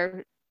 we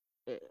are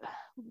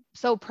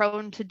so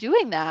prone to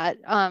doing that.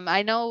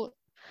 I know,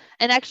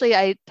 and actually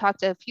I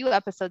talked a few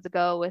episodes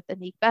ago with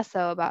Anique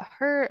Besso about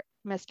her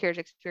miscarriage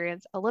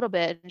experience a little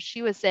bit, and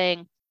she was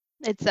saying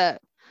it's a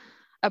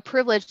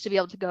privilege to be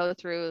able to go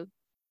through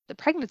the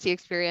pregnancy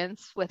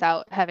experience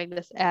without having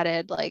this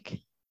added like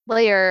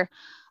layer.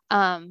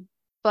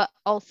 But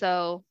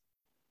also,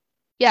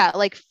 yeah,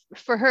 like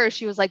for her,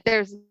 she was like,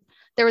 there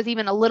was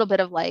even a little bit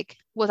of like,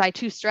 was I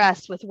too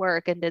stressed with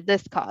work and did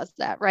this cause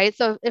that, right?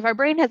 So if our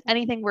brain has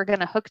anything we're going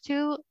to hook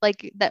to,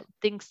 like that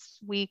thinks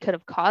we could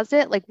have caused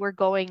it, like we're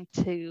going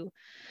to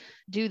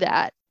do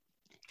that.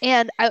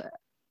 And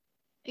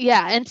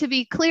and to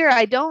be clear,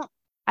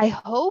 I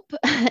hope,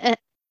 and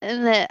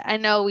that I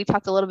know we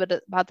talked a little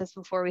bit about this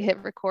before we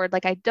hit record,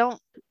 like I don't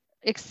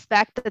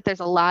expect that there's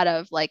a lot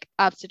of like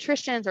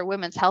obstetricians or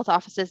women's health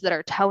offices that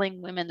are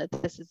telling women that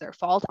this is their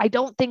fault. I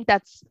don't think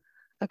that's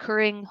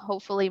occurring,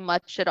 hopefully,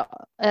 much at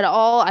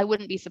all. I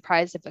wouldn't be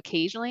surprised if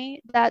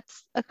occasionally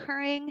that's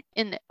occurring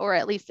or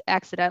at least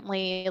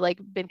accidentally like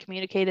been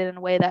communicated in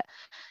a way that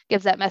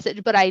gives that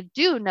message. But I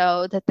do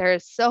know that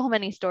there's so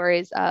many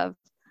stories of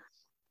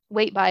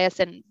weight bias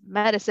in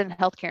medicine,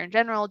 healthcare in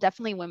general,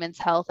 definitely women's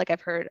health. Like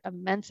I've heard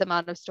immense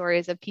amount of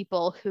stories of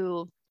people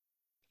who,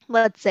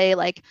 let's say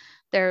like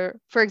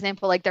for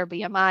example, like their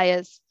BMI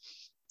is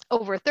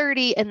over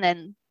 30 and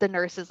then the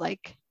nurse is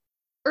like,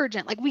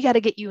 urgent, like we got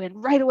to get you in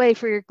right away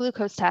for your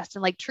glucose test,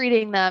 and like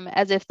treating them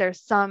as if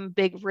there's some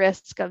big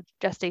risk of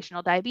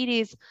gestational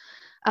diabetes,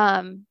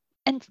 and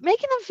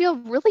making them feel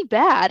really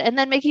bad, and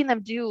then making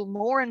them do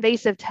more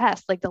invasive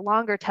tests, like the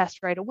longer test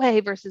right away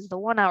versus the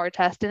 1 hour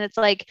test. And it's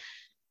like,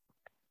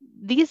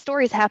 these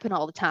stories happen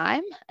all the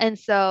time. And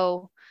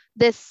so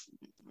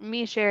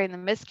me sharing the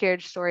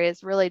miscarriage story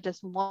is really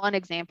just one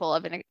example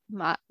of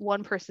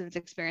one person's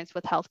experience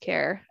with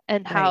healthcare,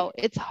 and how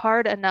it's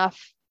hard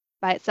enough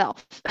by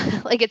itself.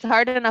 Like it's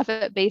hard enough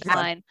at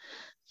baseline.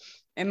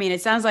 I mean,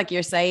 it sounds like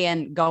you're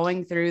saying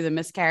going through the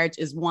miscarriage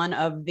is one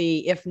of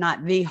the, if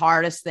not the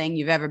hardest thing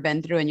you've ever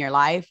been through in your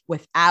life,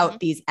 without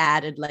these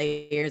added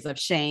layers of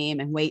shame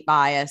and weight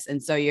bias.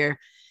 And so you're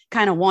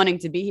kind of wanting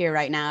to be here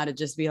right now to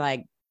just be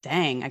like,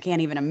 dang, I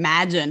can't even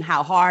imagine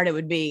how hard it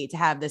would be to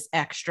have this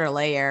extra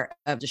layer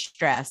of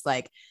distress,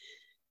 like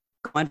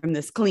going from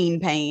this clean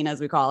pain, as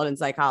we call it in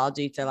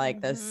psychology, to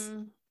like this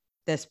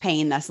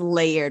pain that's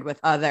layered with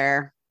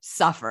other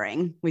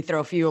suffering. We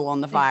throw fuel on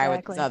the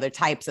fire with other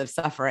types of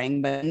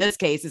suffering, but in this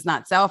case, it's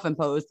not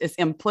self-imposed. It's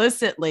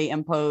implicitly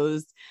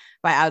imposed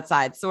by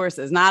outside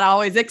sources, not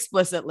always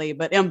explicitly,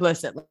 but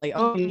implicitly.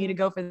 Oh, you need to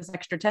go for this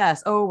extra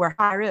test. Oh, we're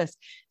high risk.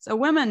 So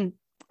women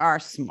are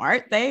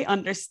smart. They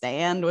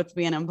understand what's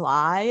being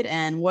implied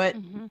and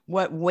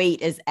what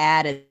weight is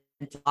added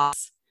to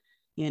us,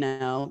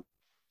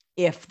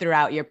 if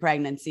throughout your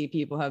pregnancy,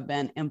 people have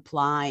been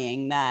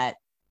implying that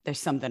there's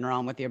something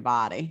wrong with your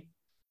body.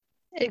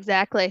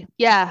 Exactly.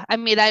 Yeah. I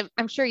mean,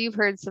 I'm sure you've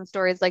heard some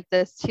stories like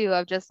this too,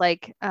 of just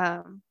like,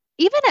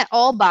 even at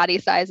all body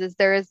sizes,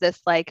 there is this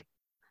like,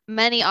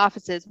 many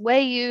offices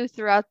weigh you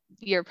throughout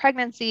your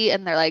pregnancy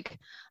and they're like,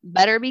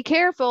 better be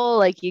careful.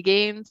 Like you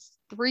gained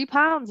 3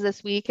 pounds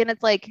this week. And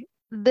it's like,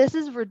 this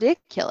is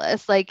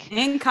ridiculous. Like,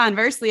 and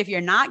conversely, if you're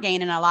not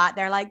gaining a lot,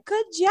 they're like,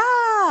 good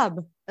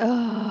job.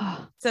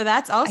 So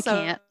that's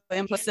also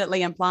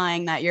implicitly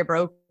implying that you're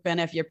broken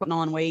if you're putting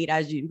on weight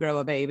as you grow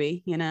a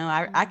baby.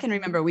 I can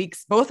remember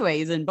weeks both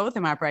ways in both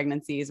of my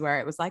pregnancies where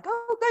it was like,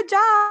 oh, good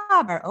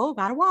job, or oh,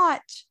 gotta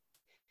watch.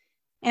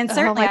 And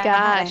certainly I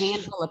had a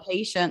handful of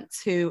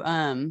patients who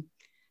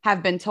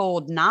have been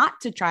told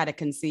not to try to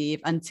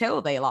conceive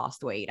until they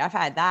lost weight. I've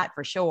had that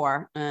for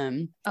sure.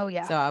 Oh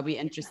yeah. So I'll be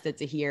interested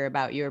to hear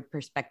about your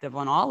perspective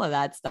on all of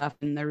that stuff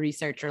and the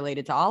research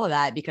related to all of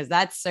that, because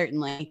that's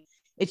certainly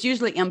it's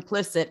usually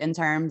implicit in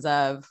terms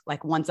of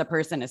like once a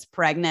person is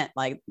pregnant,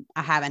 like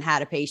I haven't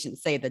had a patient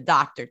say the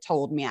doctor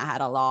told me I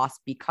had a loss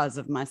because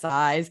of my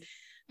size,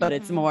 but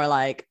it's more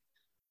like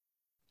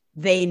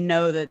they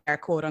know that they're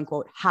quote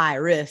unquote high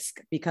risk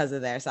because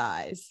of their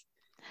size.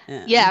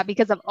 Yeah,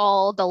 because of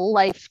all the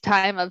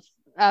lifetime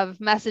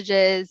of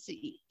messages,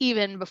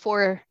 even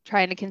before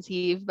trying to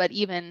conceive, but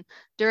even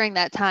during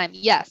that time.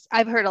 Yes,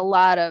 I've heard a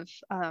lot of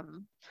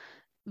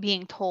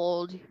being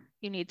told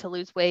you need to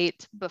lose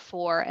weight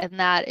before, and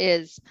that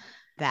is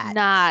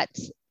not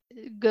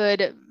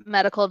good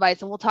medical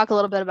advice. And we'll talk a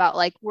little bit about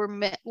like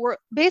we're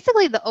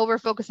basically the over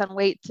focus on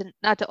weight, to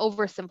not to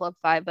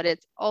oversimplify, but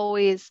it's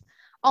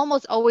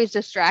almost always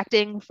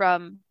distracting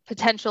from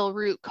potential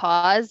root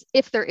cause,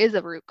 if there is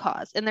a root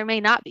cause, and there may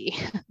not be.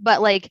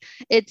 But like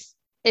it's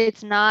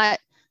not,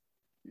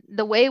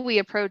 the way we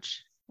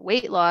approach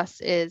weight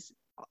loss is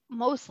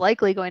most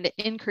likely going to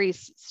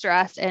increase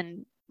stress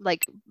and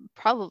like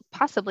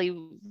possibly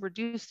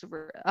reduce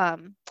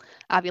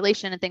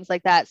ovulation and things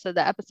like that. So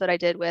the episode I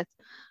did with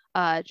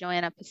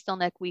Joanna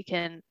Postilnick, we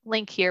can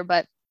link here,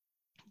 but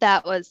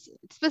that was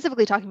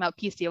specifically talking about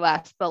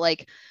PCOS, but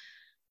like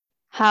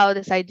how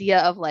this idea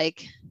of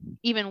like,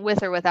 even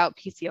with or without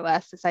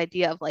PCOS, this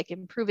idea of like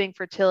improving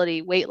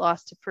fertility, weight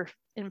loss to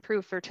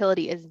improve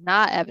fertility is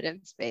not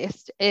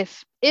evidence-based.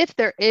 If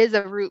there is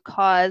a root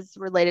cause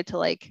related to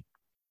like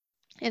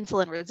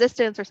insulin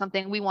resistance or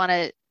something, we want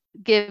to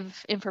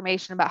give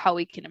information about how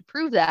we can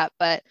improve that,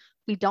 but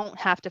we don't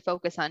have to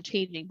focus on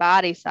changing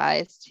body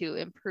size to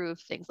improve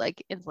things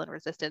like insulin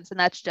resistance. And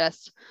that's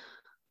just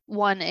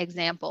one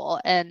example.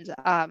 And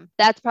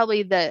that's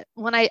probably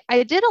when I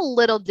did a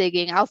little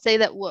digging, I'll say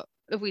that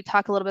if we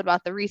talk a little bit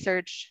about the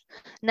research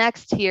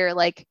next here,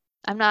 like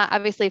I'm not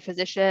obviously a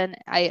physician.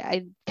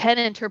 I can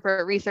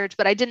interpret research,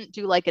 but I didn't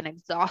do like an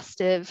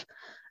exhaustive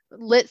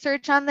lit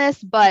search on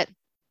this. But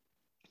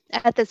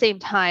at the same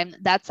time,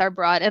 that's our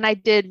broad. And I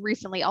did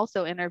recently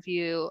also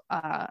interview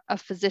a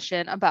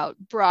physician about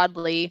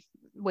broadly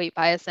weight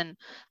bias in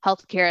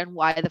healthcare and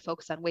why the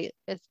focus on weight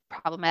is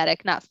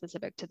problematic, not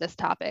specific to this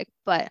topic.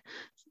 But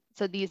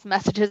so these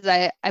messages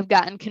I've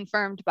gotten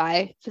confirmed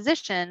by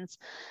physicians.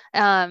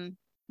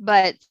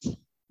 But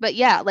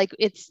yeah, like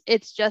it's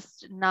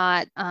just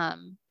not,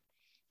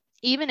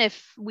 even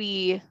if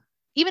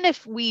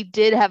we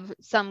did have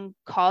some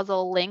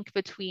causal link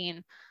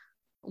between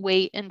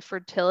weight and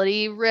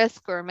fertility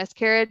risk or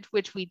miscarriage,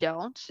 which we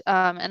don't.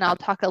 And I'll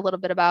talk a little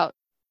bit about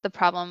the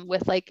problem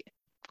with like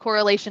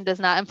correlation does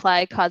not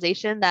imply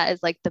causation. That is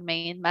like the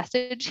main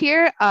message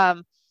here.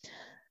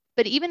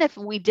 But even if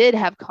we did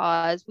have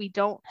cause, we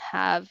don't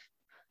have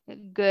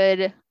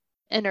good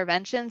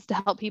interventions to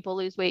help people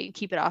lose weight and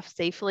keep it off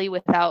safely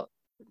without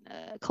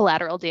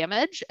collateral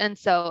damage. And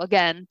so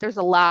again, there's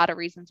a lot of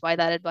reasons why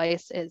that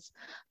advice is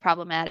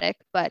problematic,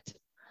 but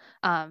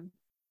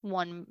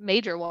one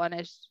major one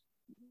is,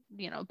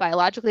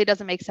 biologically it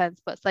doesn't make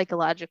sense, but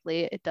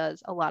psychologically it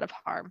does a lot of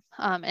harm.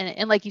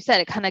 And like you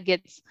said, it kind of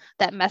gets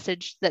that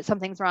message that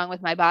something's wrong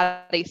with my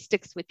body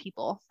sticks with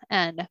people.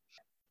 And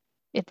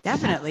it's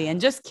definitely,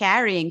 and just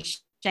carrying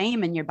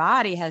shame in your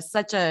body has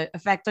such an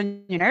effect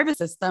on your nervous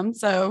system.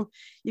 So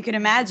you can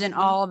imagine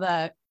all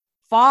the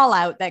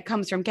fallout that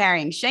comes from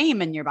carrying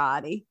shame in your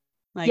body.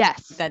 Like,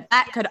 yes,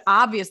 that could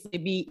obviously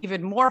be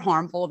even more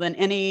harmful than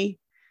any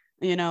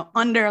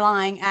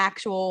underlying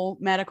actual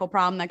medical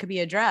problem that could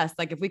be addressed.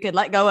 Like if we could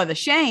let go of the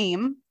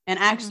shame and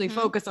actually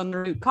focus on the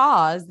root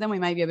cause, then we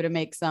might be able to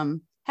make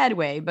some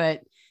headway.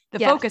 But the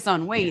focus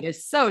on weight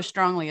is so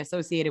strongly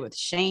associated with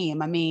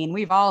shame. I mean,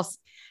 we've all,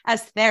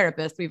 as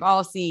therapists, we've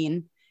all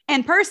seen,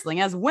 and personally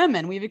as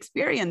women, we've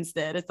experienced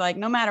it. It's like,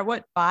 no matter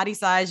what body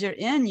size you're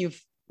in, you've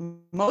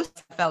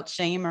most felt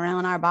shame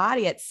around our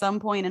body at some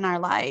point in our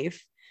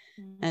life.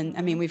 And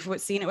I mean, we've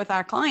seen it with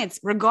our clients,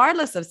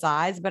 regardless of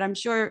size, but I'm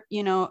sure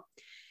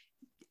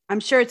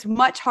it's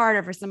much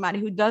harder for somebody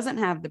who doesn't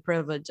have the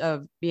privilege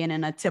of being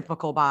in a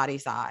typical body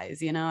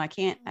size. I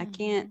can't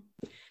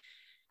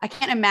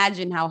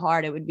imagine how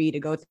hard it would be to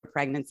go through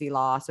pregnancy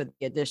loss with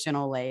the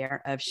additional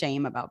layer of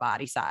shame about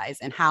body size,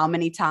 and how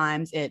many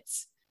times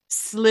it's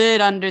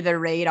slid under the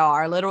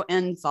radar, little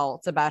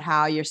insults about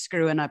how you're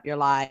screwing up your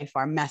life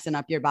or messing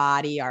up your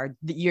body, or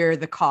you're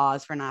the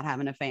cause for not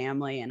having a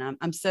family. And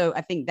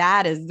I think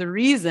that is the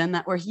reason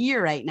that we're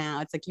here right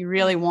now. It's like, you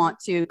really want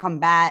to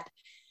combat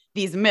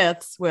these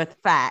myths with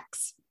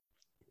facts.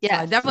 Yeah.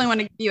 So I definitely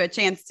want to give you a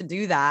chance to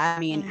do that. I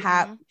mean,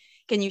 how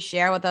can you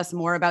share with us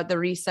more about the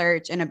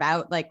research and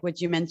about like what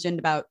you mentioned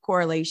about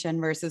correlation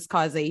versus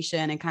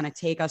causation, and kind of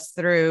take us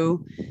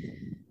through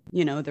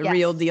the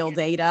real deal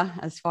data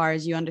as far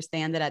as you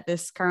understand it at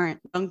this current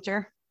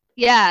juncture?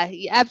 Yeah,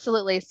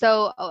 absolutely.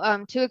 So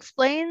to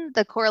explain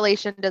the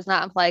correlation does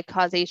not imply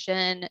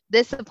causation,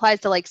 this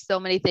applies to like so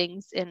many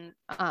things in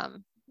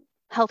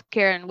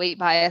healthcare and weight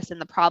bias and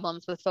the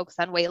problems with focus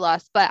on weight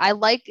loss. But I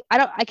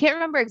can't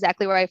remember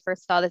exactly where I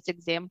first saw this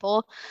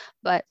example,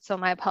 but so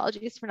my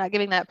apologies for not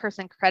giving that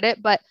person credit.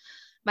 But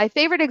My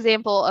favorite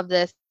example of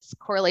this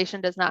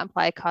correlation does not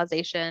imply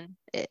causation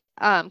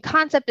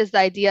concept is the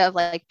idea of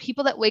like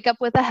people that wake up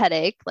with a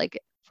headache, like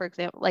for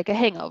example, like a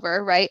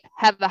hangover, right,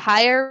 have a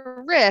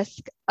higher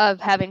risk of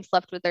having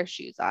slept with their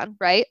shoes on,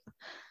 right?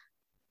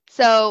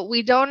 So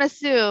we don't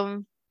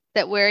assume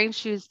that wearing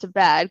shoes to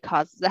bed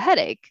causes a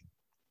headache.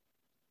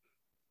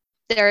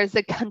 There is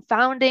a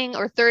confounding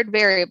or third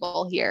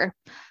variable here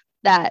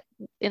that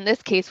in this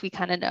case we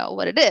kind of know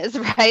what it is,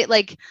 right?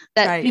 Like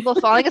that Right. people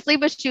falling asleep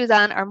with shoes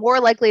on are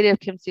more likely to have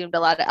consumed a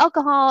lot of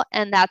alcohol,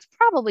 and that's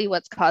probably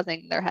what's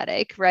causing their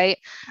headache, right?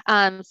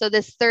 So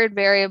this third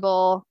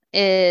variable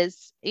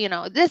is,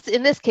 this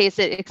in this case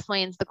it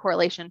explains the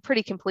correlation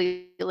pretty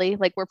completely.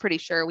 Like we're pretty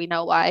sure we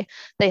know why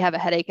they have a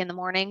headache in the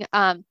morning,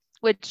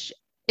 which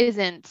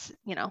isn't,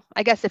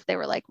 I guess if they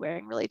were like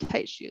wearing really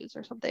tight shoes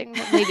or something,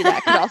 maybe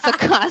that could also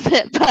cause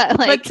it.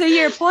 But to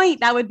your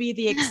point, that would be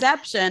the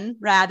exception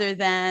rather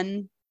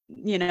than,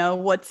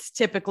 what's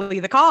typically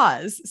the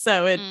cause.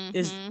 So it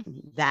is,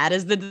 that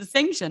is the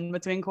distinction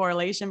between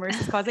correlation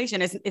versus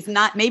causation. It's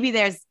not, maybe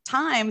there's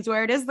times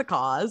where it is the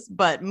cause,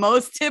 but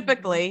most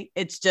typically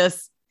it's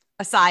just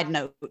a side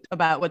note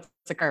about what's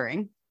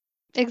occurring.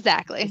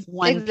 Exactly. It's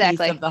one piece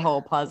of the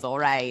whole puzzle,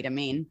 right? I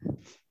mean,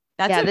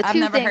 I've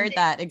never heard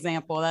that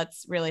example.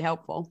 That's really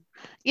helpful.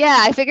 Yeah,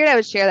 I figured I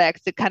would share that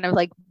because it kind of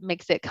like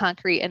makes it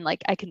concrete, and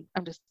like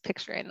I'm just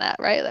picturing that,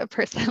 right? That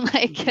person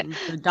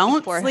like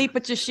don't sleep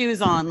with your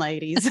shoes on,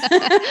 ladies. Don't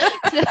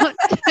do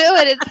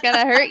it. It's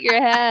gonna hurt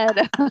your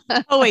head.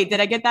 Oh wait,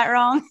 did I get that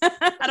wrong?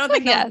 I don't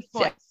think that was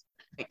quite.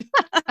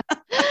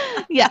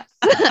 Yes.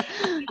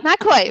 Not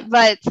quite,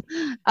 but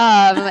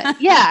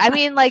yeah, I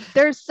mean, like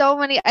there's so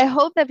many. I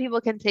hope that people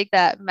can take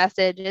that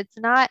message. It's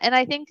not, and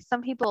I think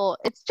some people,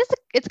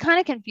 it's kind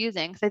of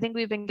confusing because I think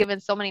we've been given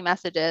so many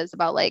messages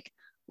about like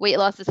weight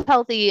loss is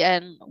healthy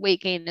and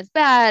weight gain is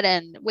bad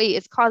and weight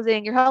is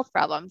causing your health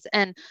problems,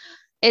 and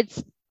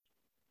it's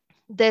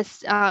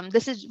this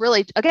is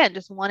really, again,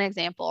 just one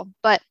example,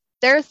 but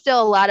there's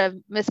still a lot of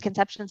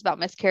misconceptions about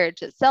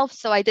miscarriage itself.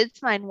 So I did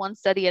find one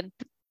study in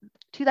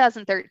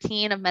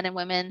 2013 of men and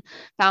women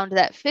found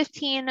that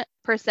 15%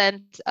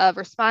 of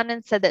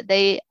respondents said that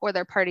they or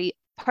their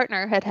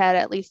partner had had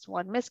at least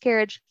one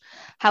miscarriage.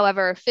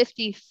 However,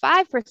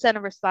 55%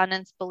 of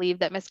respondents believe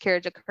that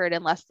miscarriage occurred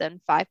in less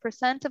than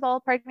 5% of all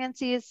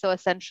pregnancies. So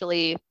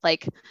essentially,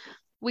 like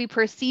we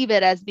perceive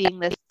it as being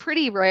this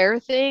pretty rare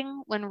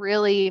thing when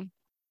really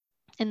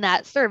in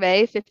that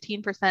survey,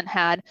 15%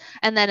 had.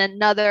 And then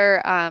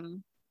another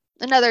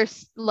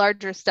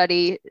larger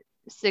study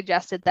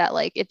suggested that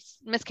like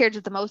miscarriage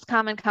is the most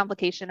common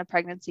complication of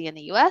pregnancy in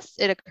the US.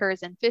 It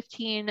occurs in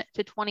 15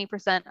 to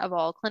 20% of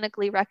all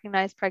clinically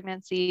recognized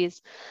pregnancies,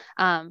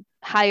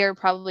 higher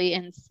probably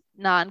in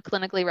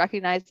non-clinically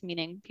recognized,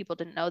 meaning people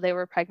didn't know they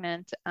were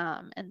pregnant,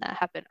 and that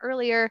happened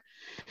earlier.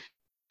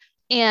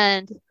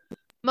 And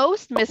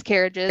most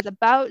miscarriages,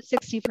 about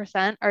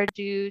 60%, are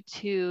due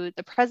to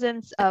the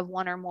presence of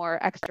one or more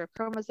extra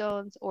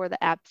chromosomes or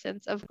the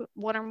absence of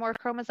one or more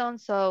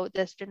chromosomes. So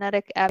this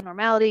genetic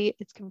abnormality,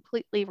 it's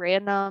completely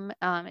random.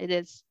 It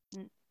is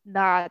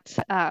not,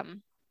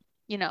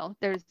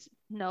 there's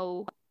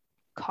no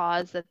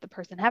cause that the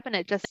person happened.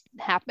 It just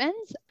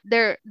happens.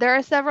 There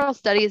are several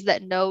studies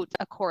that note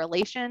a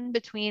correlation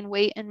between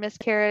weight and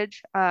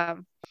miscarriage.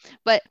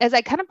 But as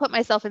I kind of put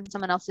myself in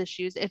someone else's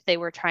shoes, if they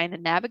were trying to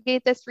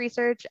navigate this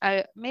research,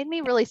 it made me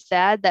really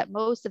sad that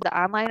most of the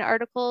online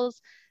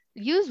articles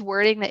use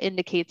wording that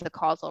indicates a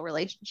causal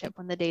relationship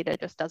when the data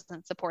just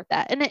doesn't support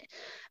that. And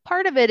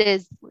part of it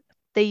is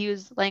they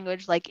use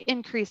language like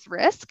increased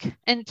risk.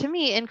 And to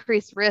me,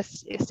 increased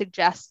risk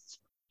suggests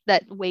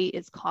that weight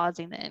is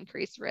causing the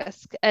increased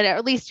risk. And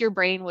at least your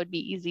brain would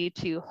be easy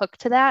to hook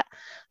to that.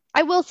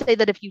 I will say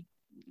that if you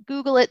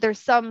Google it, there's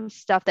some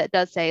stuff that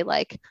does say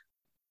like,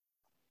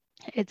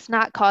 it's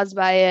not caused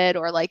by it,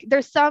 or like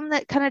there's some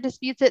that kind of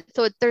disputes it.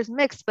 So there's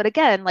mixed, but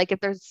again, like if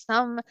there's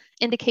some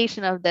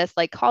indication of this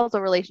like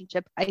causal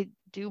relationship, I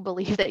do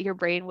believe that your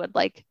brain would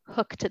like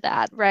hook to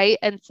that, right?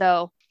 And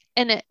so,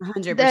 and it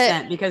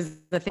 100%, because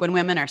when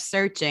women are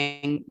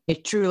searching, they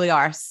truly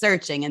are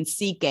searching and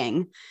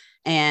seeking,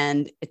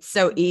 and it's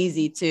so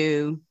easy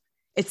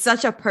it's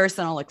such a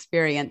personal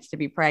experience to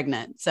be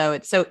pregnant. So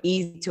it's so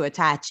easy to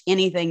attach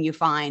anything you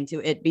find to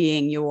it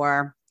being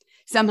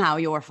somehow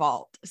your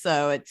fault.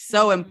 So it's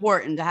so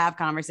important to have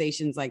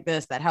conversations like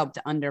this that help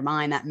to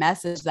undermine that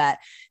message that,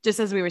 just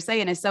as we were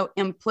saying, is so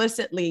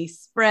implicitly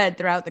spread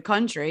throughout the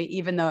country,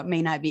 even though it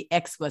may not be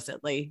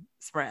explicitly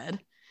spread.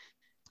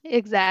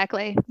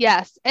 Exactly.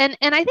 Yes. And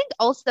I think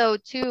also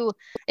too,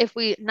 if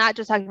we not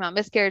just talking about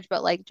miscarriage,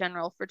 but like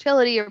general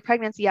fertility or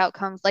pregnancy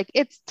outcomes, like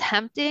it's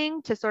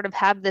tempting to sort of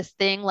have this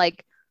thing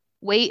like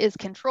weight is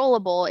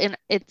controllable, and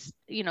it's,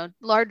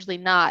 largely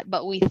not,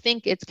 but we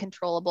think it's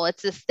controllable.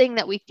 It's this thing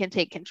that we can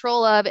take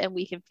control of and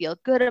we can feel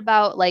good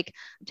about, like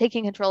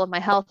taking control of my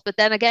health. But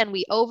then again,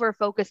 we over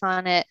focus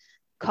on it,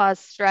 cause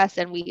stress,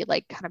 and we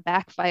like kind of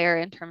backfire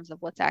in terms of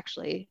what's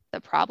actually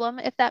the problem,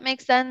 if that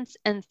makes sense.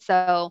 And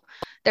so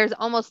there's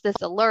almost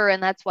this allure,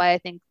 and that's why I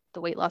think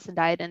the weight loss and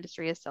diet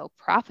industry is so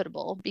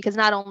profitable, because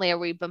not only are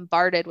we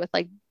bombarded with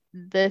like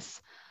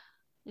this,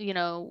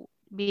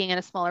 being in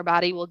a smaller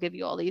body will give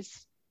you all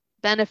these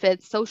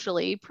benefits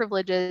socially,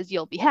 privileges,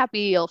 you'll be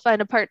happy, you'll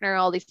find a partner,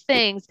 all these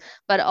things,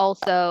 but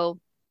also,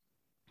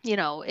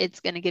 it's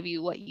going to give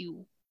you what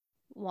you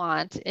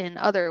want in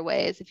other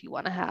ways if you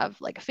want to have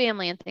like a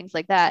family and things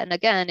like that. And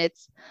again,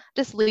 it's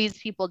just leads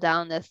people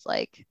down this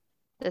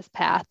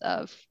path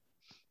of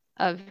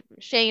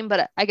shame.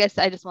 But I guess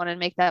I just wanted to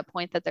make that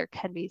point that there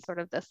can be sort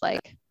of this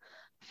like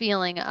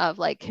feeling of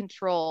like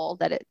control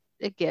that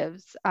it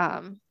gives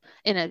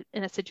in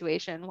a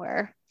situation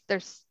where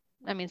there's,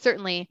 I mean,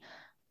 certainly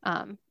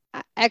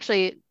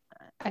actually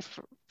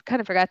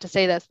kind of forgot to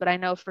say this, but I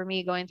know for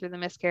me going through the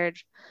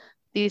miscarriage,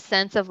 the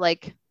sense of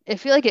like, I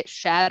feel like it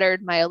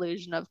shattered my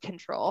illusion of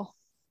control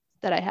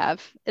that I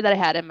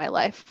had in my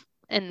life.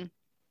 And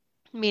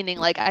meaning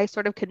like I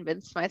sort of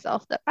convinced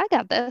myself that I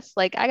got this,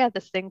 like I got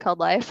this thing called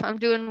life. I'm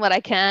doing what I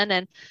can,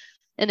 and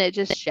it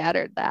just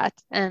shattered that.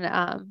 And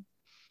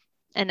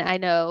I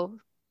know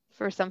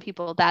for some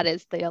people that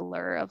is the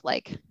allure of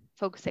like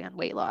focusing on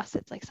weight loss.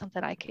 It's like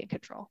something I can't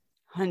control.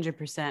 100%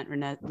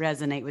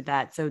 resonate with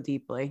that so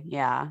deeply.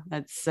 Yeah,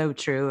 that's so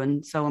true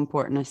and so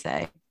important to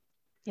say.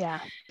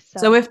 Yeah.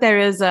 So if there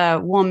is a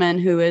woman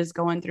who is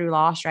going through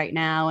loss right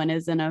now and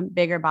is in a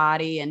bigger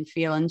body and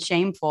feeling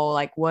shameful,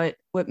 like what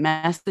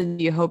message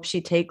do you hope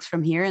she takes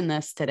from hearing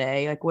this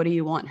today? Like, what do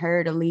you want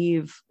her to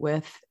leave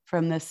with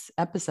from this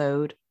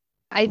episode?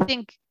 I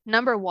think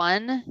number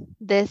one,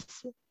 this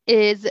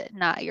is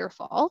not your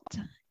fault.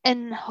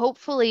 And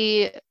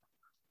hopefully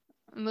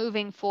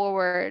moving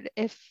forward,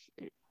 if,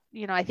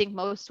 I think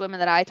most women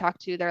that I talk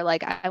to, they're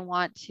like, I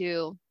want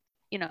to,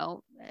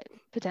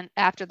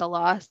 after the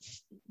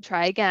loss,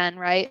 try again,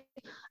 right?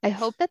 I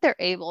hope that they're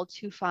able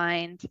to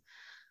find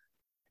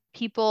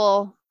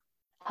people,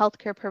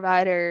 healthcare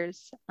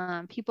providers,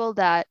 people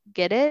that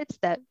get it,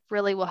 that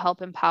really will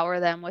help empower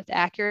them with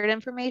accurate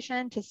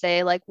information to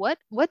say like, what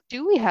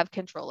do we have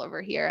control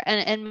over here?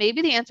 And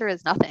maybe the answer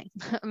is nothing.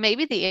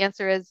 Maybe the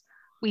answer is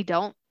we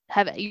don't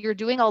have, you're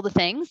doing all the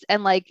things,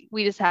 and like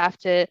we just have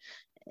to,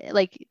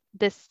 like,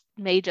 this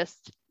may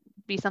just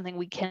be something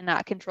we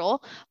cannot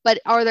control, but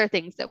are there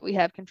things that we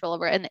have control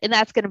over? And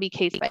that's going to be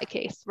case by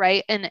case,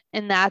 right? And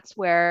that's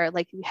where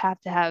like we have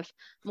to have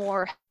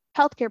more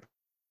healthcare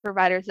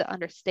providers that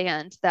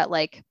understand that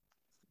like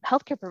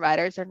healthcare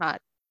providers are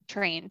not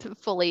trained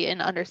fully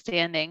in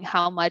understanding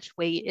how much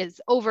weight is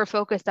over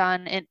focused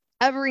on in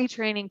every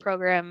training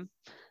program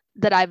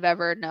that I've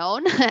ever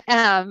known.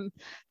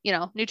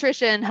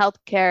 Nutrition,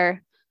 healthcare,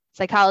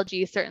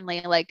 psychology,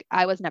 certainly, like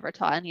I was never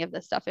taught any of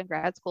this stuff in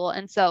grad school.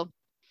 And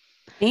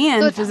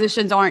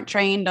physicians aren't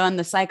trained on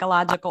the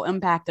psychological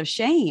impact of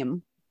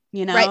shame.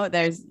 Right.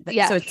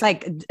 So it's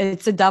like,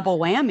 it's a double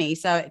whammy.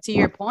 So to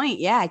your point,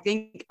 yeah, I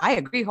think I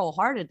agree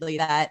wholeheartedly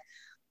that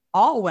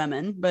all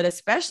women, but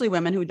especially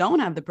women who don't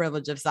have the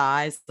privilege of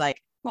size,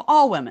 like, well,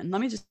 all women,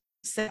 let me just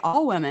say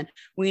all women,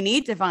 we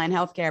need to find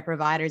healthcare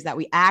providers that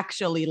we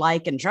actually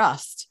like and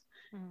trust.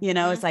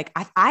 Mm-hmm. It's like,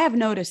 I have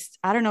noticed,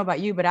 I don't know about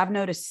you, but I've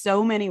noticed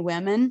so many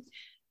women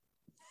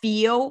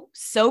feel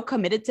so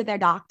committed to their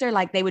doctor,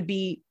 like they would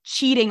be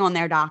cheating on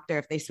their doctor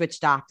if they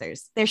switch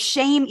doctors. There's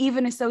shame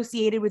even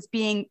associated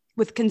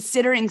with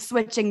considering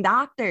switching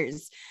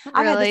doctors. Really?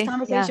 I've had this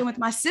conversation with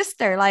my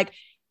sister, like,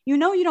 you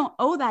don't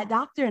owe that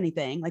doctor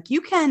anything. Like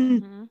you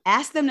can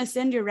ask them to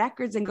send your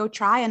records and go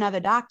try another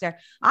doctor.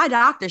 I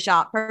doctor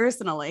shop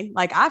personally.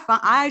 Like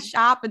I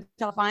shop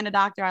until I find a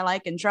doctor I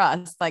like and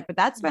trust. Like, but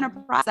that's been a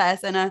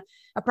process and a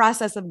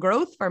process of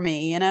growth for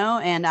me,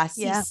 and I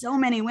see so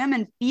many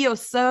women feel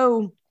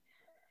so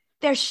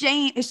their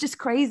shame. It's just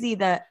crazy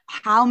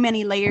how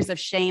many layers of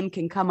shame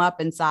can come up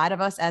inside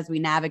of us as we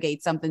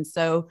navigate something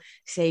so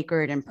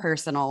sacred and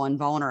personal and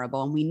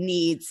vulnerable. And we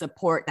need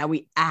support that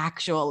we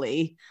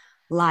actually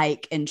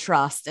like and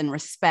trust and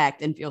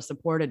respect and feel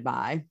supported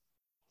by.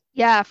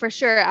 Yeah, for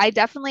sure. I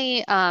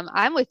definitely,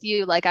 I'm with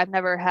you. Like I've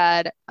never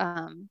had,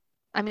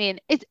 I mean,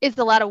 it's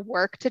a lot of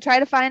work to try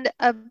to find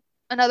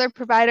another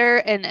provider.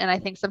 And I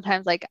think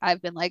sometimes like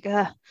I've been like,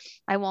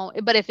 I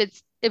won't, but if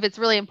it's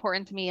really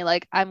important to me,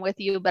 like I'm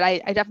with you, but I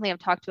definitely have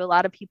talked to a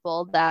lot of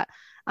people that,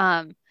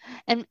 and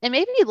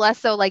maybe less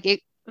so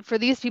like for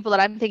these people that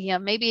I'm thinking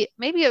of, maybe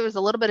it was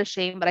a little bit of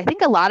shame, but I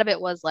think a lot of it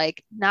was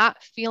like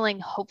not feeling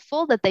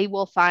hopeful that they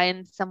will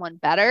find someone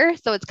better.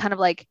 So it's kind of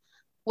like,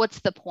 what's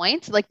the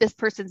point? Like this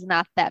person's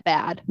not that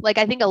bad. Like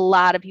I think a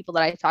lot of people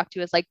that I talk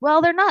to is like,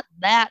 well, they're not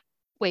that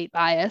weight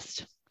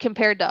biased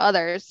compared to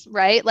others,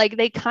 right? Like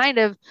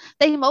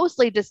they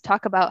mostly just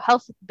talk about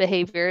health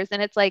behaviors,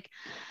 and it's like,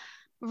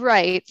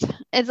 right.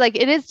 It's like,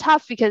 it is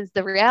tough because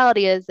the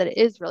reality is that it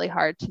is really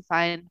hard to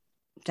find.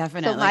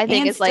 Definitely. So my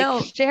thing is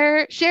like,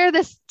 share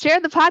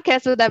the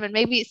podcast with them. And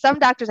maybe some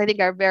doctors I think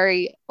are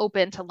very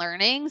open to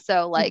learning.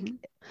 So like,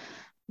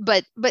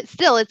 but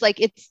still it's like,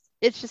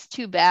 it's just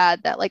too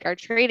bad that like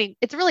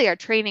it's really our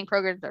training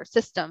programs, our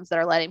systems that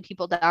are letting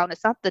people down.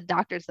 It's not the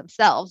doctors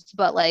themselves,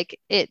 but like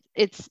it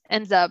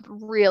ends up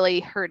really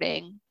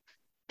hurting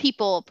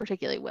people,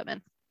 particularly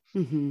women.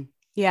 Mm-hmm.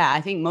 Yeah,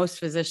 I think most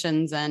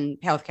physicians and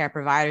healthcare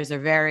providers are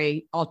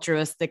very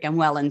altruistic and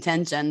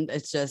well-intentioned.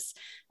 It's just,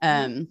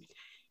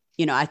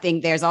 I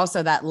think there's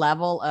also that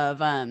level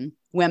of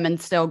women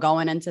still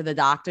going into the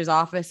doctor's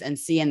office and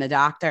seeing the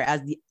doctor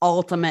as the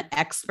ultimate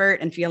expert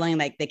and feeling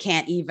like they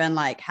can't even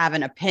like have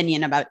an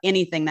opinion about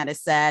anything that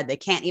is said. They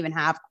can't even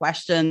have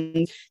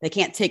questions. They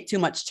can't take too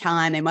much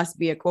time. They must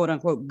be a quote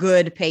unquote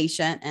good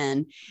patient.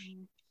 And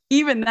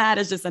even that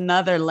is just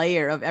another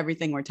layer of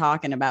everything we're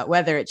talking about,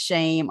 whether it's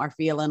shame or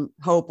feeling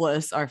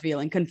hopeless or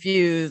feeling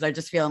confused or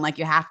just feeling like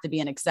you have to be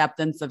in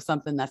acceptance of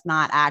something that's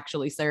not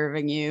actually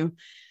serving you.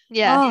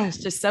 Yeah. Oh, it's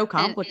just so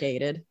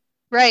complicated.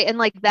 Right. And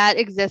like that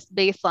exists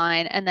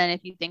baseline. And then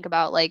if you think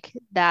about like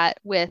that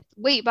with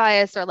weight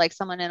bias or like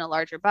someone in a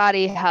larger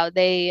body, how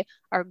they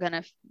are going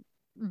to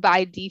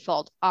by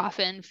default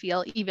often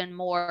feel even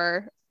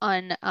more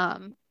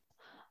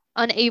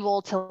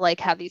unable to like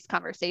have these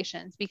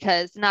conversations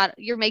because not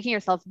you're making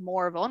yourself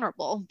more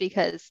vulnerable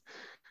because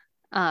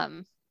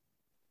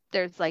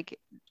there's like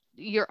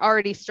you're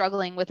already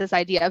struggling with this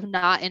idea of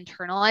not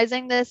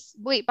internalizing this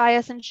weight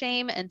bias and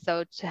shame. And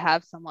so to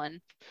have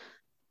someone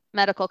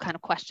medical kind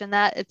of question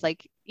that, it's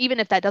like, even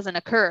if that doesn't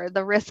occur,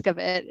 the risk of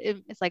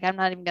it's like, I'm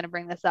not even going to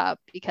bring this up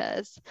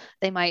because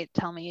they might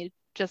tell me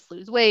just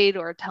lose weight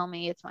or tell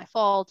me it's my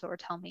fault or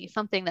tell me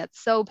something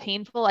that's so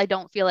painful. I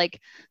don't feel like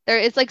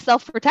it's like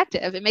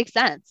self-protective. It makes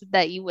sense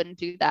that you wouldn't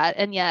do that.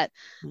 And yet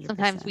 100%.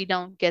 Sometimes we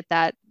don't get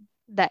that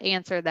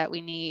answer that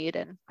we need.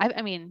 And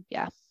I mean,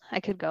 yeah, I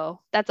could go.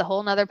 That's a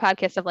whole nother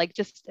podcast of like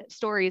just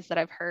stories that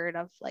I've heard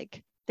of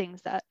like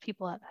things that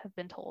people have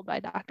been told by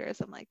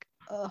doctors. I'm like,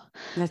 oh,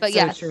 that's but so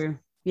yes. True.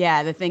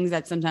 Yeah. The things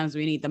that sometimes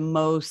we need the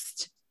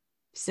most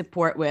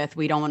support with,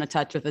 we don't want to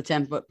touch with a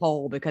 10-foot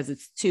pole because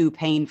it's too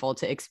painful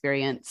to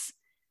experience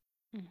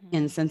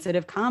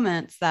insensitive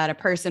comments that a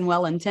person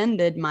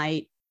well-intended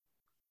might,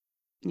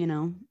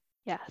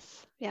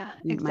 Yes. Yeah,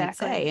 exactly. Might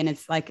say. And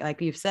it's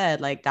like you've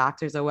said, like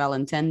doctors are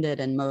well-intended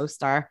and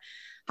most are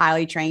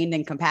highly trained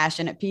and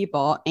compassionate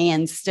people.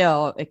 And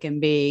still it can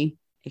be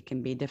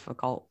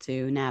difficult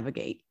to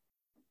navigate.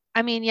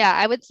 I mean, yeah,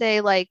 I would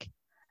say like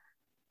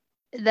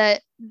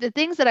that the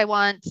things that I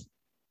want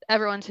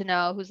everyone to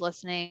know who's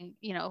listening,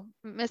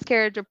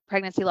 miscarriage or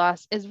pregnancy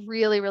loss is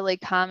really, really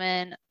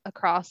common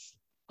across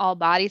all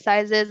body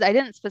sizes. I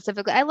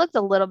looked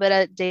a little bit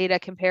at data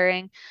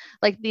comparing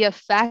like the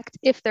effect,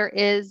 if there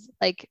is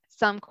like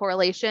some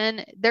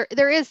correlation,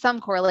 there is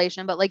some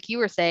correlation, but like you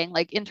were saying,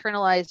 like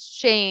internalized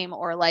shame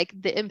or like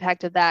the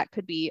impact of that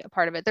could be a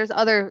part of it. There's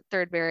other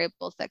third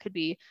variables that could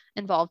be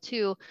involved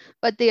too,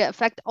 but the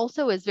effect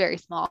also is very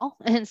small.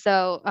 And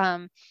so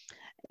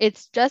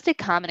it's just a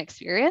common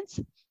experience.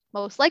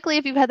 Most likely,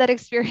 if you've had that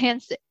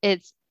experience,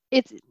 it's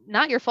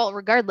not your fault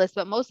regardless,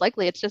 but most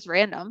likely it's just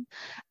random.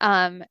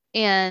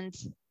 And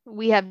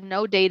we have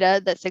no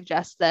data that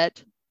suggests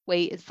that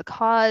weight is the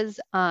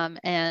cause.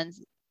 And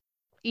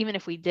even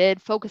if we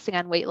did, focusing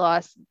on weight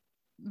loss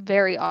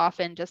very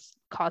often just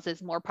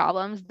causes more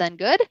problems than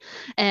good.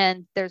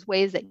 And there's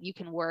ways that you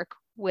can work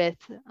with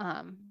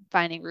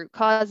finding root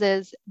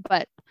causes,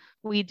 but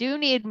we do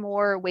need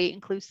more weight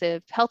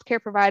inclusive healthcare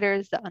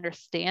providers that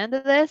understand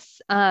this.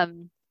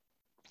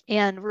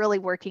 And really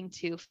working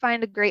to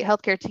find a great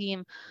healthcare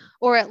team,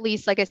 or at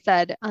least, like I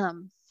said,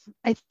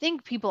 I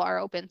think people are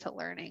open to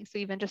learning. So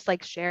even just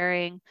like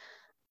sharing,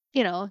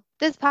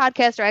 this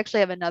podcast, or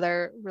actually have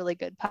another really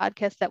good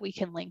podcast that we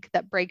can link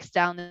that breaks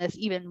down this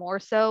even more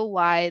so,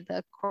 why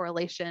the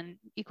correlation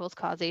equals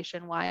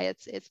causation, why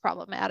it's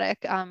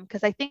problematic.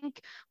 Because I think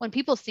when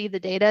people see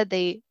the data,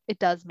 it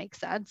does make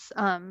sense.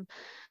 But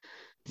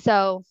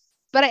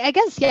I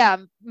guess, yeah,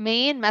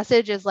 main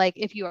message is like,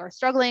 if you are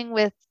struggling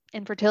with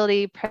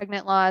infertility,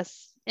 pregnant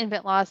loss,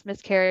 infant loss,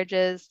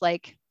 miscarriages,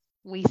 like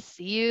I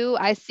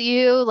see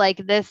you like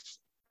this.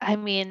 I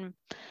mean,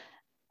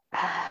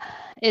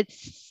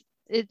 it's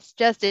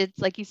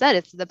like you said,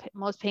 it's the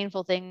most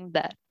painful thing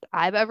that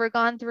I've ever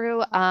gone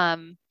through.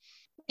 And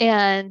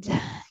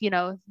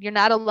you're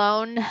not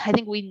alone. I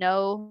think we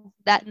know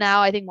that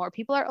now. I think more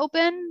people are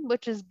open,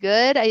 which is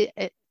good.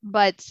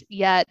 But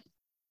yet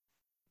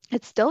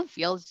it still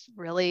feels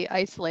really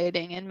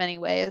isolating in many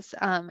ways.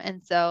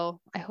 And so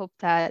I hope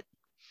that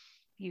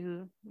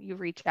you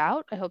reach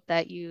out. I hope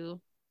that you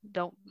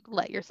don't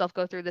let yourself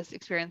go through this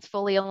experience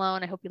fully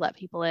alone. I hope you let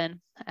people in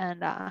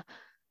and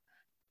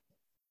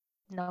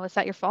know it's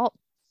not your fault.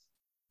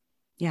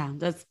 Yeah,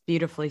 that's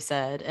beautifully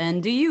said.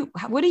 And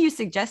what do you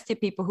suggest to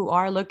people who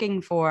are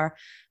looking for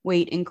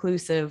weight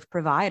inclusive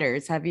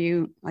providers?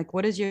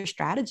 What is your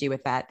strategy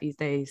with that these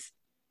days?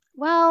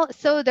 Well,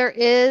 so there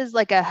is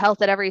like a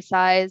Health at Every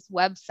Size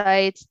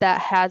website that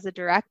has a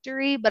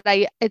directory, but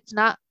it's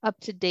not up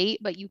to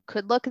date, but you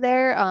could look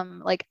there.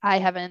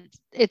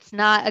 It's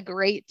not a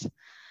great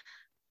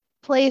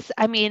place.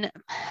 I mean,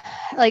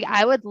 like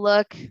I would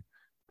look,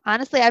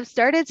 honestly, I've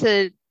started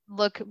to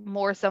look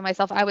more so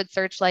myself. I would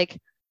search like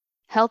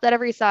Health at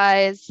Every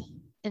Size,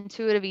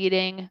 intuitive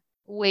eating,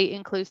 weight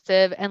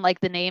inclusive, and like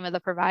the name of the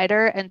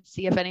provider and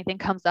see if anything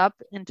comes up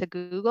into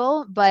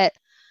Google. But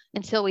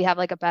until we have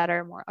like a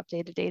better, more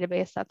updated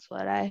database. That's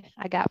what I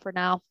got for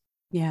now.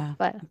 Yeah.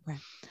 But okay.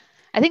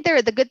 I think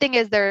the good thing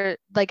is I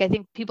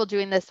think people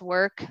doing this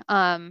work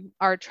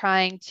are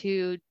trying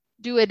to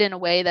do it in a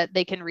way that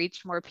they can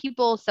reach more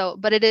people. So,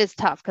 but it is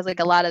tough because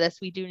like a lot of this,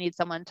 we do need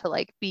someone to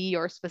like be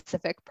your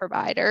specific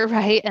provider,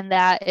 right? And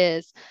that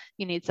is,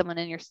 you need someone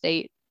in your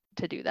state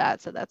to do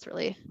that. So that's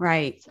really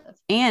right.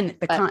 And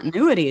the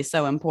continuity is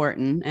so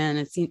important.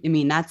 And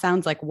that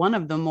sounds like one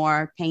of the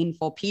more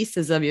painful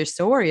pieces of your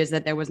story is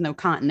that there was no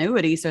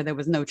continuity. So there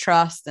was no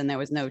trust and there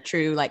was no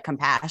true like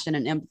compassion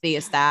and empathy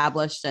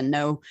established, and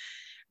no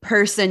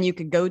person you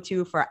could go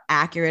to for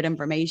accurate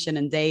information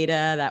and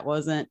data that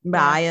wasn't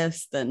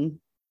biased. And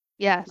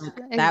yes,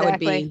 exactly. That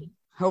would be,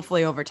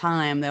 hopefully over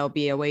time, there'll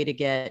be a way to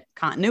get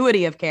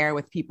continuity of care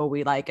with people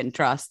we like and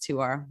trust who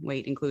are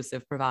weight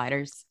inclusive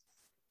providers.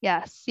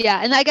 Yes.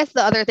 Yeah. And I guess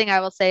the other thing I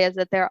will say is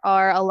that there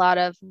are a lot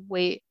of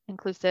weight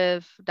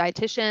inclusive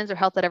dietitians or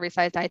health at every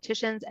size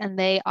dietitians, and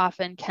they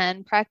often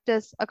can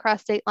practice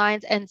across state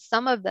lines. And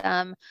some of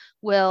them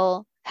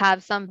will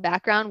have some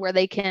background where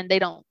they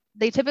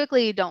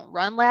typically don't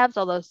run labs,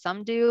 although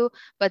some do,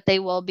 but they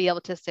will be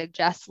able to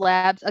suggest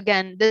labs.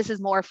 Again, this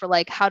is more for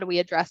like, how do we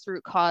address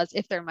root cause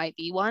if there might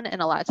be one?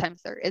 And a lot of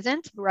times there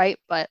isn't, right?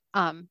 But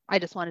I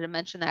just wanted to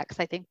mention that because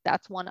I think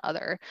that's one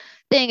other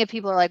thing. If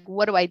people are like,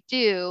 what do I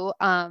do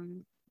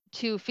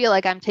to feel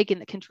like I'm taking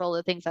the control of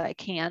the things that I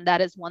can?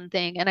 That is one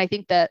thing. And I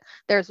think that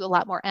there's a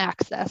lot more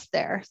access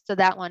there. So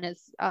that one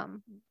is, I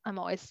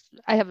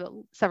have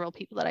several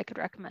people that I could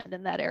recommend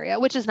in that area,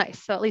 which is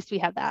nice. So at least we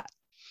have that.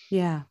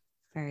 Yeah.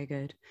 Very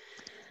good.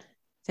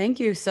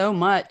 Thank you so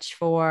much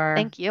for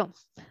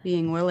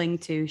being willing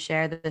to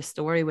share this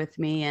story with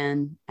me.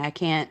 And I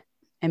can't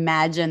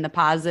imagine the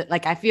positive,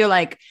 like, I feel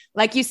like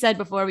you said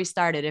before we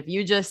started, if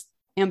you just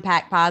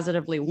impact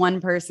positively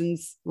one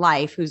person's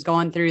life who's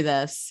going through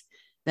this,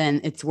 then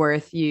it's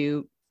worth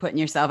you putting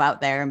yourself out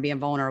there and being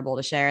vulnerable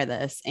to share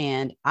this.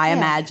 And I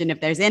imagine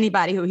if there's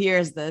anybody who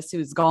hears this,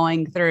 who's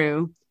going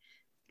through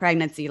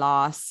pregnancy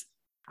loss,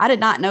 I did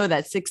not know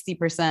that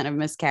 60% of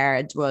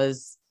miscarriage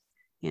was,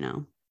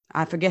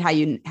 I forget how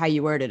you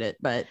worded it,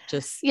 but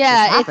just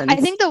I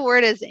think the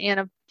word is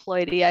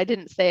aneuploidy. I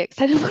didn't say it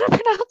because I didn't want to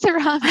pronounce it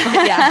wrong.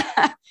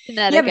 But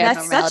but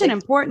that's such an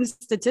important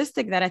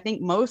statistic that I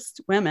think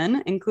most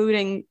women,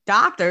 including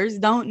doctors,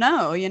 don't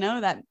know.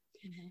 That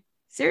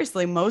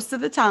seriously, most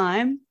of the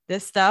time,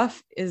 this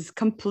stuff is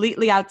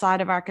completely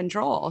outside of our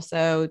control.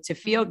 So to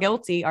feel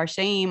guilty or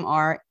shame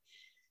or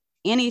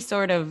any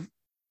sort of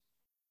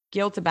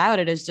guilt about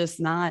it is just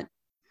not.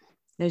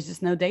 There's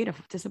just no data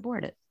to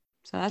support it.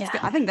 So that's good.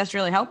 I think that's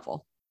really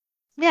helpful.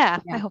 Yeah,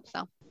 I hope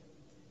so.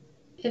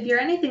 If you're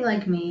anything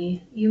like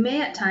me, you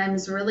may at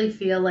times really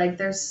feel like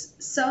there's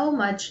so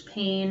much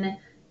pain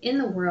in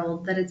the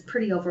world that it's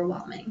pretty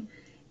overwhelming.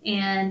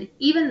 And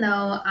even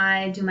though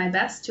I do my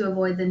best to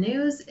avoid the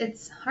news,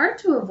 it's hard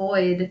to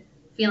avoid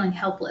feeling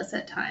helpless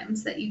at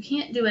times, that you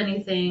can't do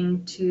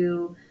anything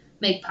to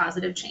make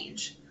positive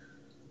change.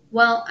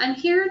 Well, I'm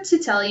here to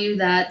tell you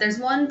that there's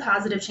one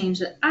positive change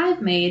that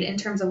I've made in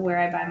terms of where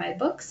I buy my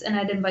books, and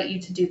I'd invite you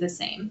to do the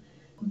same.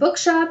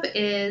 Bookshop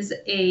is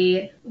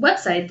a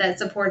website that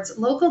supports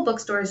local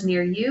bookstores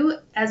near you,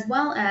 as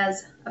well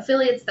as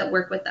affiliates that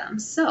work with them.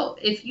 So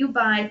if you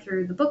buy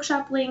through the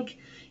Bookshop link,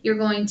 you're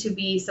going to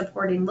be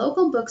supporting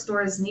local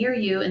bookstores near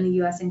you in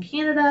the US and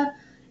Canada,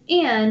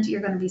 and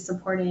you're going to be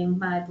supporting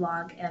my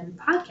blog and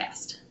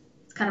podcast.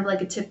 It's kind of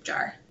like a tip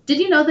jar. Did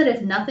you know that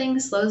if nothing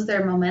slows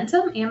their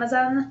momentum,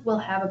 Amazon will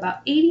have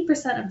about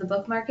 80% of the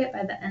book market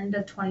by the end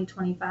of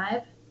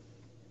 2025?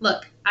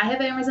 Look, I have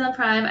Amazon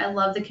Prime. I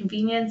love the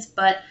convenience,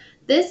 but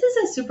this is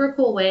a super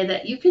cool way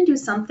that you can do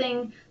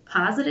something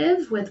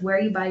positive with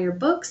where you buy your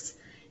books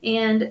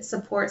and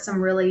support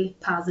some really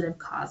positive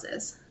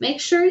causes.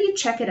 Make sure you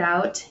check it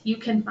out. You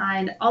can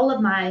find all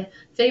of my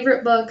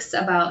favorite books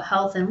about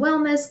health and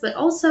wellness, but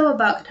also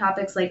about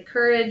topics like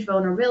courage,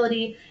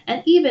 vulnerability,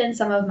 and even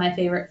some of my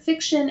favorite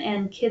fiction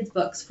and kids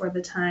books for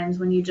the times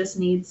when you just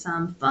need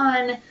some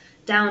fun,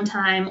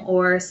 downtime,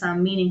 or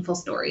some meaningful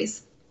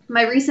stories.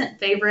 My recent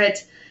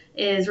favorite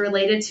is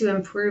related to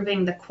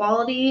improving the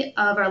quality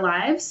of our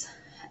lives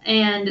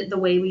and the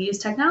way we use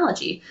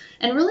technology,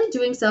 and really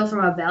doing so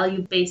from a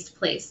value-based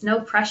place.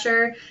 No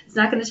pressure. It's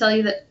not going to tell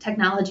you that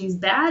technology is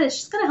bad. It's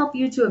just going to help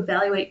you to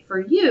evaluate for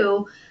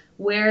you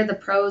where the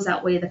pros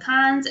outweigh the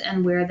cons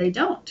and where they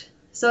don't.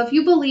 So if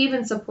you believe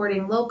in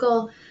supporting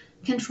local,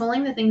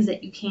 controlling the things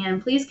that you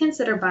can, please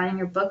consider buying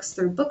your books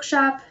through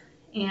Bookshop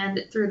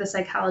and through the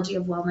Psychology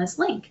of Wellness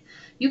link.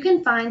 You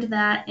can find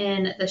that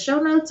in the show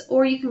notes,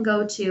 or you can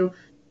go to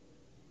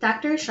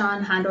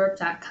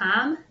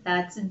DrShawnHondorp.com.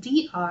 That's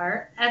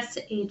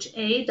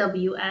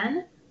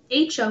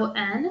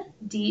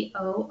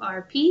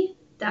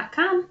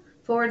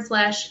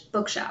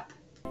DrShawnHondorp.com/bookshop.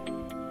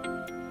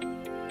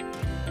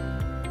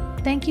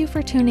 Thank you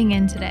for tuning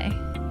in today.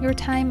 Your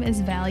time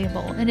is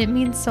valuable, and it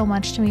means so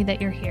much to me that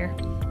you're here.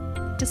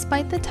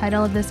 Despite the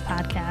title of this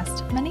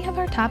podcast, many of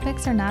our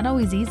topics are not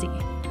always easy.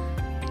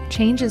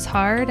 Change is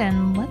hard,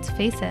 and let's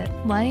face it,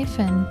 life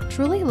and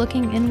truly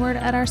looking inward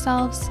at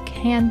ourselves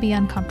can be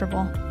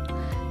uncomfortable.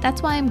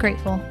 That's why I'm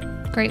grateful.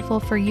 Grateful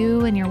for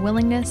you and your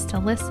willingness to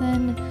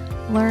listen,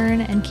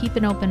 learn, and keep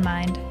an open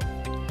mind.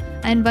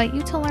 I invite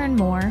you to learn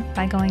more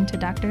by going to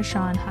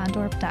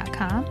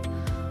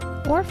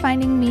drshawnhondorp.com or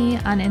finding me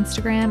on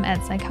Instagram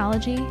at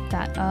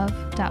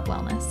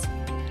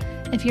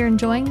psychology.of.wellness. If you're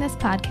enjoying this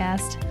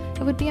podcast,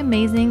 it would be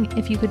amazing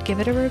if you could give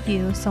it a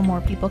review so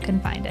more people can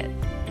find it.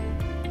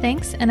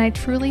 Thanks, and I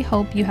truly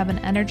hope you have an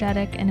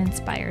energetic and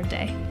inspired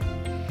day.